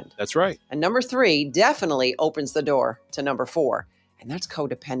fighting, my friend. That's right. And number 3 definitely opens the door to number 4. And that's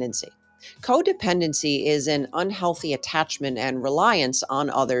codependency. Codependency is an unhealthy attachment and reliance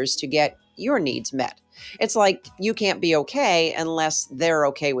on others to get your needs met. It's like you can't be okay unless they're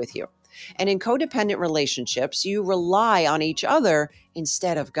okay with you. And in codependent relationships, you rely on each other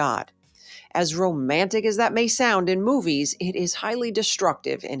instead of God. As romantic as that may sound in movies, it is highly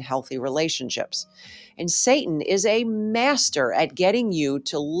destructive in healthy relationships. And Satan is a master at getting you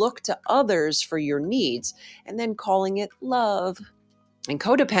to look to others for your needs and then calling it love. And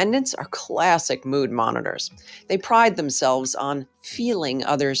codependents are classic mood monitors. They pride themselves on feeling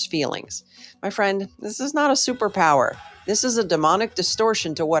others' feelings. My friend, this is not a superpower. This is a demonic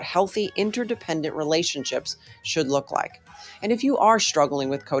distortion to what healthy interdependent relationships should look like. And if you are struggling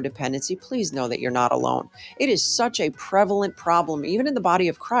with codependency, please know that you're not alone. It is such a prevalent problem, even in the body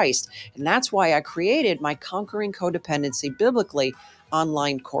of Christ. And that's why I created my Conquering Codependency Biblically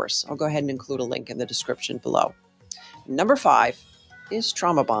online course. I'll go ahead and include a link in the description below. Number 5 is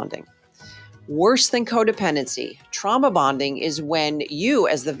trauma bonding. Worse than codependency, trauma bonding is when you,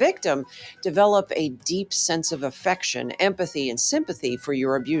 as the victim, develop a deep sense of affection, empathy, and sympathy for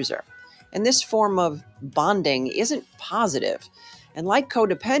your abuser. And this form of bonding isn't positive. And like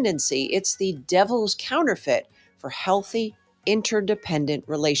codependency, it's the devil's counterfeit for healthy, interdependent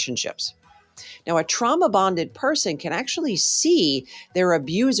relationships. Now, a trauma-bonded person can actually see their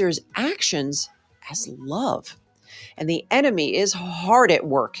abuser's actions as love. And the enemy is hard at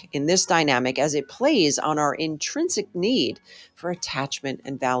work in this dynamic as it plays on our intrinsic need for attachment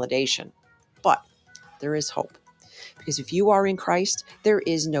and validation. But there is hope. Because if you are in Christ, there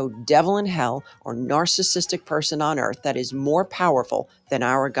is no devil in hell or narcissistic person on earth that is more powerful than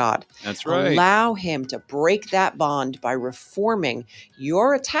our God. That's right. Allow him to break that bond by reforming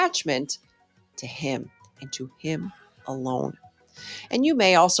your attachment to him and to him alone. And you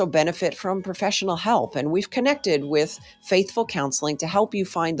may also benefit from professional help. And we've connected with Faithful Counseling to help you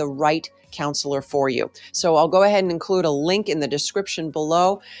find the right counselor for you. So I'll go ahead and include a link in the description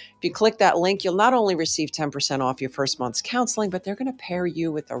below. If you click that link, you'll not only receive 10% off your first month's counseling, but they're going to pair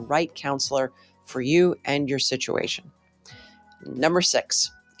you with the right counselor for you and your situation. Number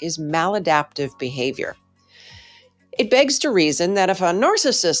 6 is maladaptive behavior. It begs to reason that if a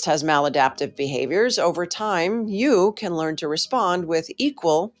narcissist has maladaptive behaviors, over time, you can learn to respond with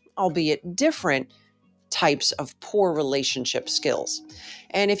equal, albeit different, types of poor relationship skills.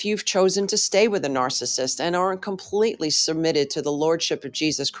 And if you've chosen to stay with a narcissist and aren't completely submitted to the lordship of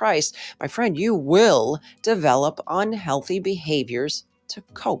Jesus Christ, my friend, you will develop unhealthy behaviors to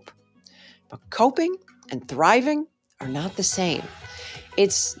cope. But coping and thriving are not the same.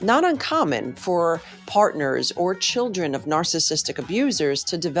 It's not uncommon for partners or children of narcissistic abusers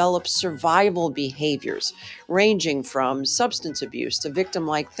to develop survival behaviors, ranging from substance abuse to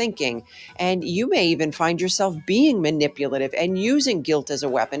victim-like thinking, and you may even find yourself being manipulative and using guilt as a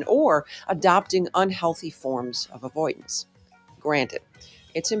weapon or adopting unhealthy forms of avoidance. Granted,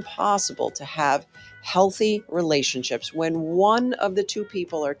 it's impossible to have healthy relationships when one of the two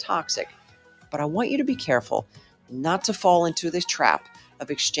people are toxic, but I want you to be careful not to fall into this trap of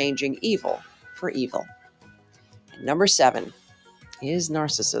exchanging evil for evil. And number 7 is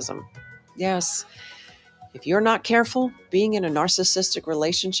narcissism. Yes, if you're not careful, being in a narcissistic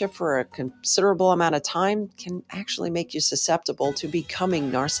relationship for a considerable amount of time can actually make you susceptible to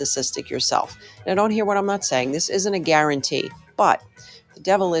becoming narcissistic yourself. Now, don't hear what I'm not saying. This isn't a guarantee, but the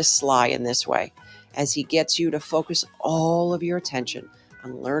devil is sly in this way, as he gets you to focus all of your attention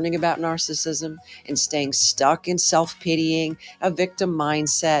on learning about narcissism and staying stuck in self-pitying, a victim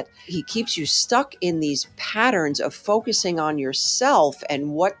mindset. He keeps you stuck in these patterns of focusing on yourself and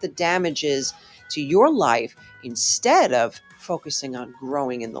what the damage is to your life instead of focusing on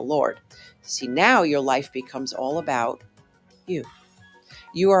growing in the Lord. See, now your life becomes all about you.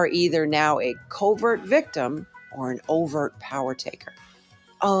 You are either now a covert victim or an overt power taker.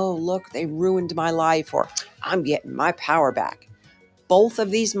 Oh, look, they ruined my life, or I'm getting my power back. Both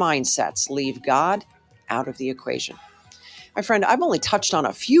of these mindsets leave God out of the equation. My friend, I've only touched on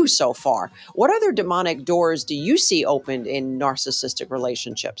a few so far. What other demonic doors do you see opened in narcissistic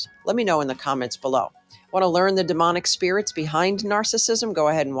relationships? Let me know in the comments below. Want to learn the demonic spirits behind narcissism? Go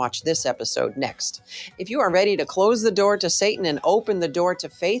ahead and watch this episode next. If you are ready to close the door to Satan and open the door to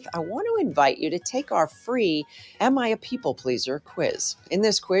faith, I want to invite you to take our free Am I a People Pleaser quiz. In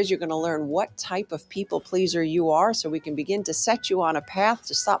this quiz, you're going to learn what type of people pleaser you are so we can begin to set you on a path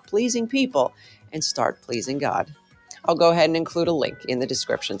to stop pleasing people and start pleasing God. I'll go ahead and include a link in the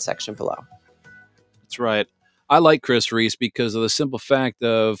description section below. That's right. I like Chris Reese because of the simple fact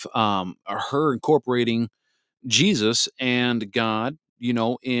of her incorporating Jesus and God,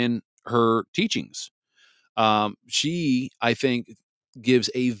 in her teachings. She, I think, gives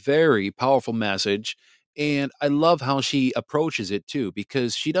a very powerful message, and I love how she approaches it too,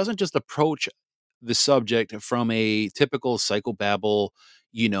 because she doesn't just approach the subject from a typical psychobabble,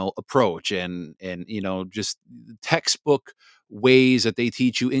 approach and just textbook ways that they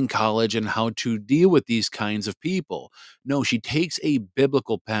teach you in college and how to deal with these kinds of people. No, she takes a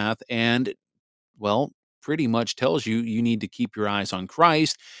biblical path and, well, pretty much tells you you need to keep your eyes on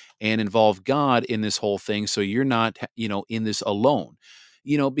Christ and involve God in this whole thing so you're not, in this alone.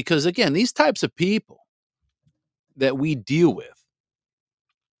 Because again, these types of people that we deal with,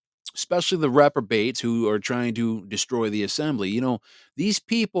 especially the reprobates who are trying to destroy the assembly, these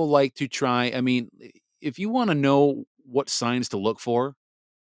people like to try. I mean, if you want to know what signs to look for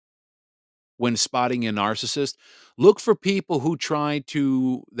when spotting a narcissist, look for people who try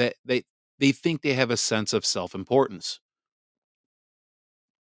to that they think they have a sense of self-importance.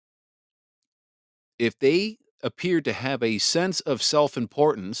 If they appear to have a sense of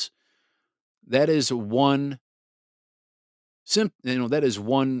self-importance, that is one that is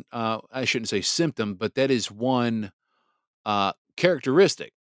one I shouldn't say symptom, but that is one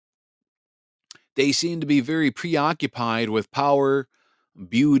characteristic. They seem to be very preoccupied with power,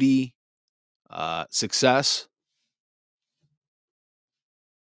 beauty, success.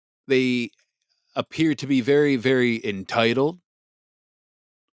 They appear to be very, very entitled,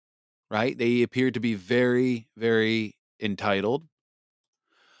 right? They appear to be very, very entitled.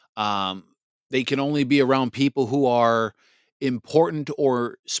 Um, they can only be around people who are important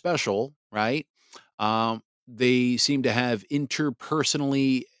or special, right? They seem to have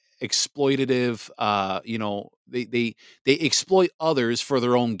interpersonally exploitative, they exploit others for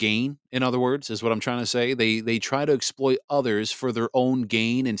their own gain. In other words, is what I'm trying to say. They try to exploit others for their own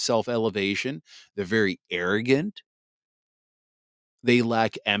gain and self-elevation. They're very arrogant. They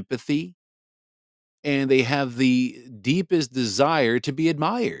lack empathy, and they have the deepest desire to be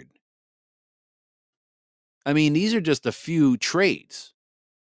admired. I mean, these are just a few traits.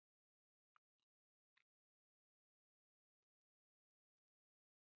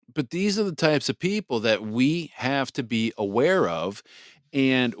 But these are the types of people that we have to be aware of,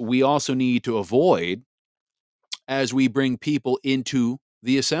 and we also need to avoid as we bring people into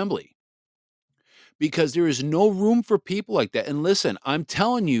the assembly. Because there is no room for people like that. And listen, I'm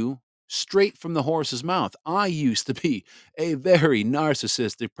telling you straight from the horse's mouth, I used to be a very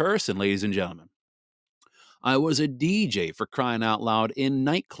narcissistic person, ladies and gentlemen. I was a DJ, for crying out loud, in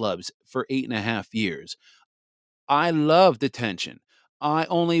nightclubs for 8.5 years. I loved attention. I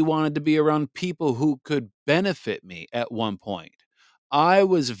only wanted to be around people who could benefit me at one point. I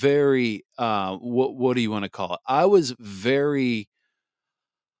was very, what do you want to call it? I was very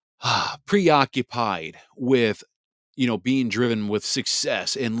preoccupied with, being driven with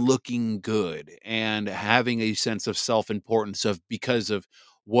success and looking good and having a sense of self-importance because of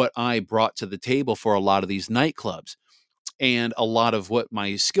what I brought to the table for a lot of these nightclubs and a lot of what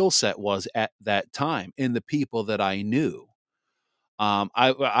my skill set was at that time and the people that I knew.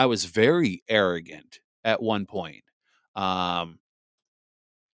 I was very arrogant at one point. Um,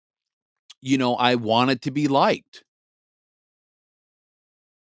 I wanted to be liked.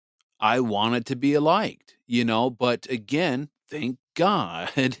 I wanted to be liked, but again, thank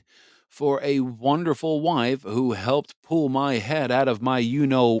God for a wonderful wife who helped pull my head out of my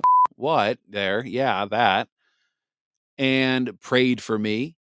what there. Yeah, that. And prayed for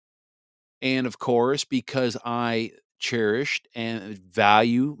me. And of course, because I cherished and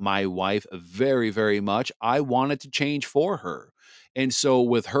value my wife very, very much, I wanted to change for her. And so,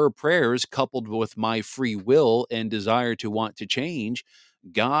 with her prayers coupled with my free will and desire to want to change,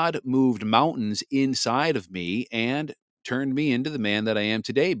 God moved mountains inside of me and turned me into the man that I am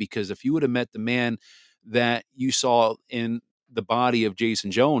today. Because if you would have met the man that you saw in the body of Jason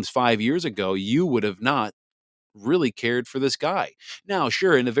Jones 5 years ago, you would have not really cared for this guy. Now,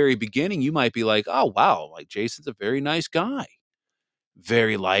 sure, in the very beginning, you might be like, oh, wow, like Jason's a very nice guy,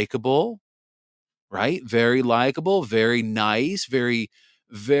 very likable, right? Very likable, very nice, very,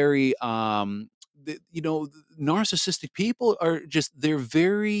 very, narcissistic people are just,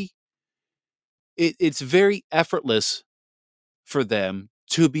 it's very effortless for them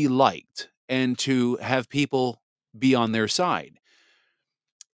to be liked and to have people be on their side.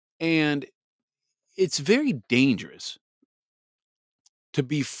 And it's very dangerous to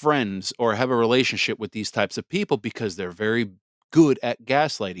be friends or have a relationship with these types of people because they're very good at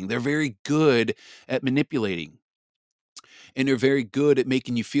gaslighting. They're very good at manipulating. And they're very good at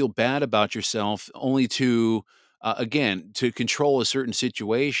making you feel bad about yourself only to, again, to control a certain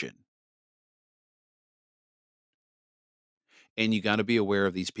situation. And you got to be aware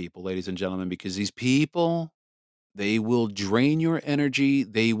of these people, ladies and gentlemen, because these people, they will drain your energy.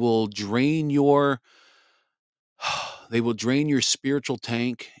 They will drain your spiritual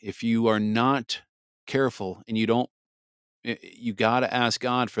tank if you are not careful and you got to ask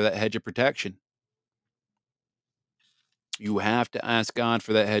God for that hedge of protection. You have to ask God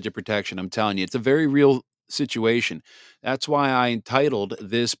for that hedge of protection. I'm telling you, it's a very real situation. That's why I entitled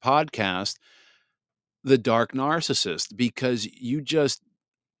this podcast The Dark Narcissist, because you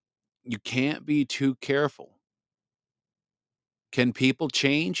can't be too careful. Can people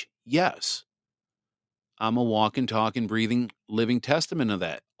change? Yes. I'm a walking, talking, breathing, living testament of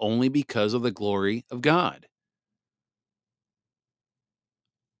that, only because of the glory of God.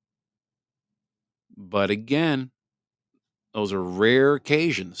 But again, those are rare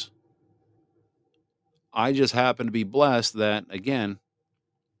occasions. I just happen to be blessed that, again,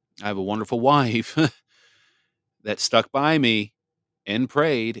 I have a wonderful wife that stuck by me and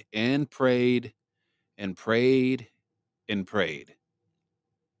prayed and prayed and prayed and prayed.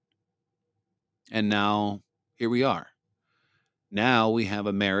 And now here we are. Now we have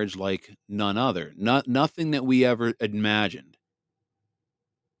a marriage like none other. Nothing that we ever imagined.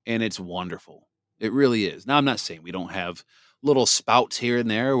 And it's wonderful. It really is. Now, I'm not saying we don't have little spouts here and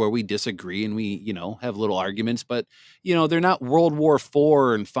there where we disagree and we, have little arguments, but, they're not World War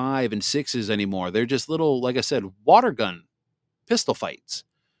IV and V and VIs anymore. They're just little, like I said, water gun pistol fights.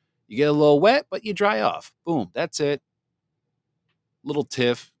 You get a little wet, but you dry off. Boom. That's it. Little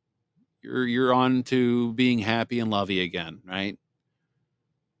tiff. You're on to being happy and lovey again, right?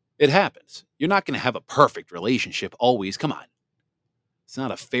 It happens. You're not going to have a perfect relationship always. Come on. It's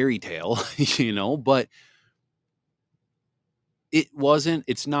not a fairy tale, but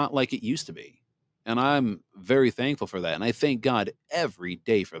it's not like it used to be. And I'm very thankful for that. And I thank God every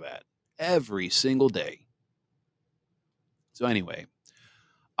day for that. Every single day. So anyway,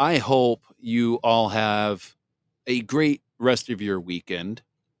 I hope you all have a great rest of your weekend.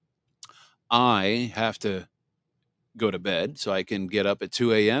 I have to go to bed so I can get up at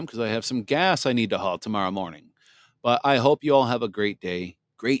 2 a.m. because I have some gas I need to haul tomorrow morning. But I hope you all have a great day,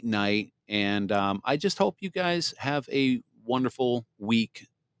 great night. And I just hope you guys have a wonderful week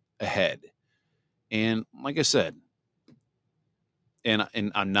ahead. And like I said, and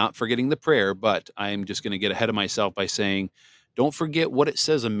I'm not forgetting the prayer, but I'm just going to get ahead of myself by saying, don't forget what it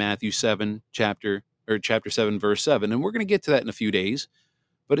says in Matthew 7, chapter 7, verse 7. And we're going to get to that in a few days.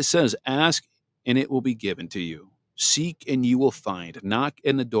 But it says, ask and it will be given to you. Seek and you will find. Knock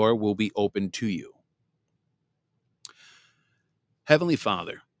and the door will be opened to you. Heavenly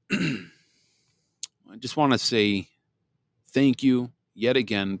Father, I just want to say thank you yet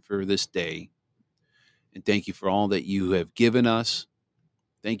again for this day. And thank you for all that you have given us.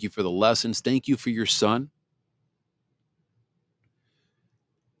 Thank you for the lessons. Thank you for your son.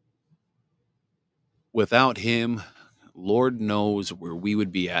 Without him, Lord knows where we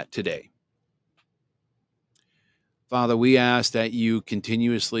would be at today. Father, we ask that you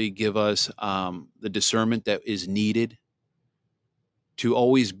continuously give us the discernment that is needed to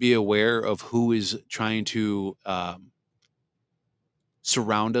always be aware of who is trying to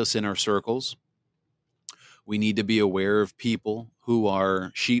surround us in our circles. We need to be aware of people who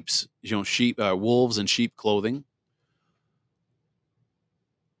are wolves in sheep clothing,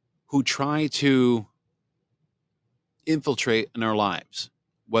 who try to infiltrate in our lives,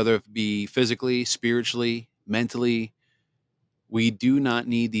 whether it be physically, spiritually, mentally. We do not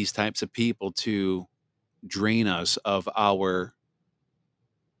need these types of people to drain us of our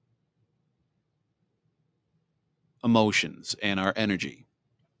emotions and our energy.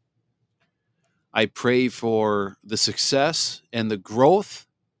 I pray for the success and the growth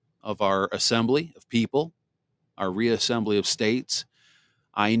of our assembly of people, our reassembly of states.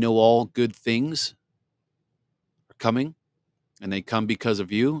 I know all good things are coming, and they come because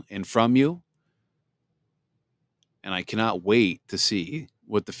of you and from you. And I cannot wait to see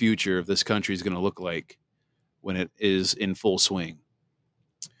what the future of this country is going to look like when it is in full swing.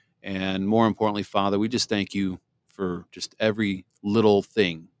 And more importantly, Father, we just thank you for just every little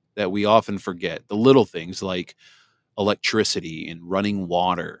thing that we often forget. The little things like electricity and running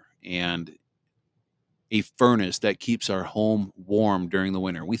water and a furnace that keeps our home warm during the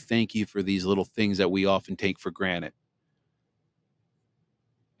winter. We thank you for these little things that we often take for granted.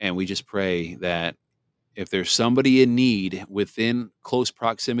 And we just pray that if there's somebody in need within close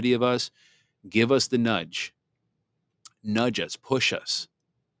proximity of us, give us the nudge. Nudge us, push us.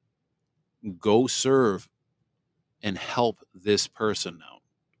 Go serve and help this person out.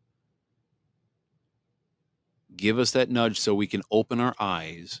 Give us that nudge so we can open our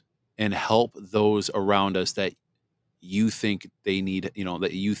eyes and help those around us that you think they need,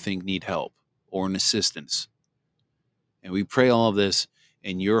 that you think need help or an assistance. And we pray all of this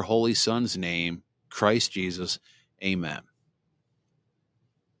in your holy Son's name, Christ Jesus. Amen.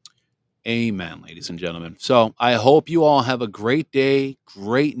 Amen, ladies and gentlemen. So I hope you all have a great day,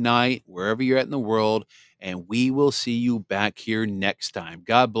 great night, wherever you're at in the world, and we will see you back here next time.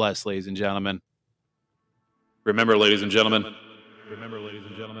 God bless, ladies and gentlemen. Remember, ladies and gentlemen,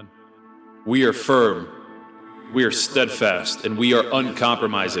 we are firm, we are steadfast, and we are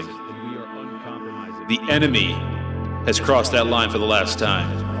uncompromising. The enemy has crossed that line for the last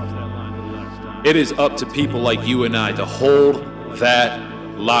time. It is up to people like you and I to hold that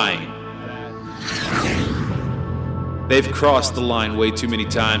line. They've crossed the line way too many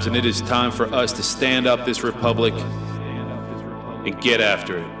times, and it is time for us to stand up this republic and get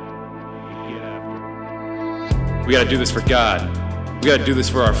after it. We got to do this for God. We got to do this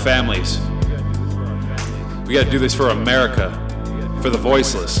for our families. We got to do this for America, for the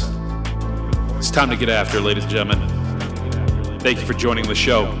voiceless. It's time to get after it, ladies and gentlemen. Thank you for joining the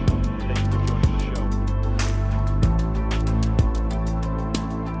show.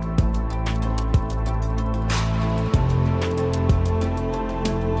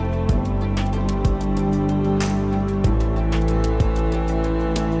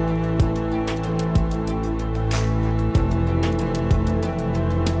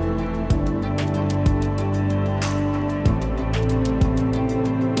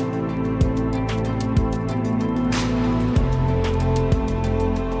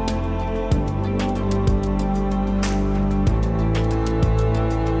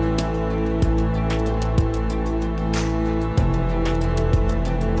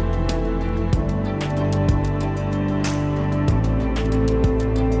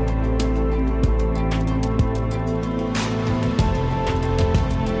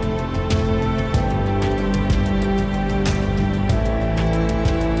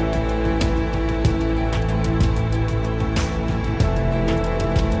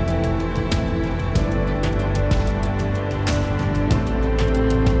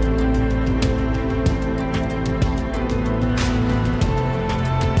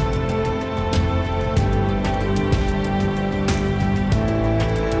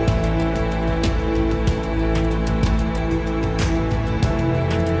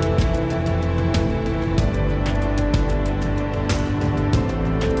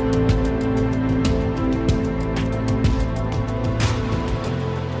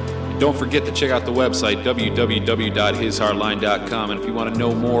 Don't forget to check out the website, www.hishardline.com. And if you want to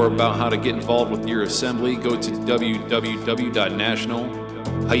know more about how to get involved with your assembly, go to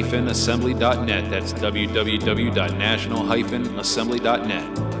www.national.com. national-assembly.net. That's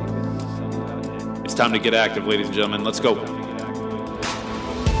www.national-assembly.net. It's time to get active, ladies and gentlemen. Let's go.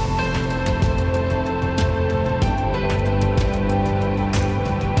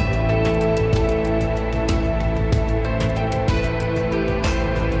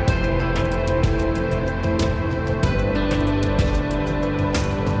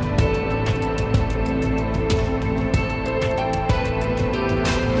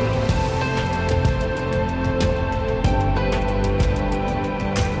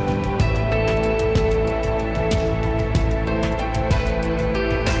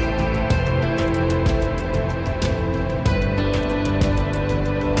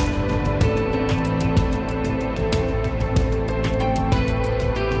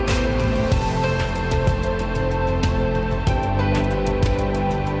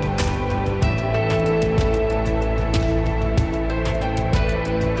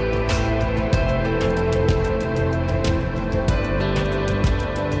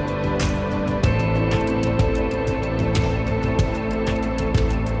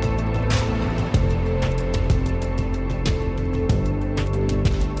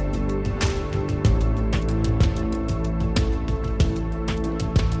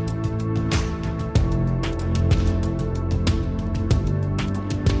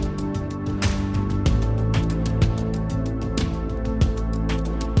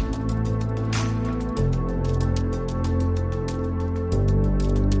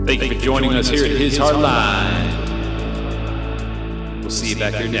 Thank you for joining us here at His Hard Line. We'll see you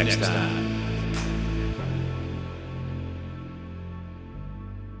back here next time.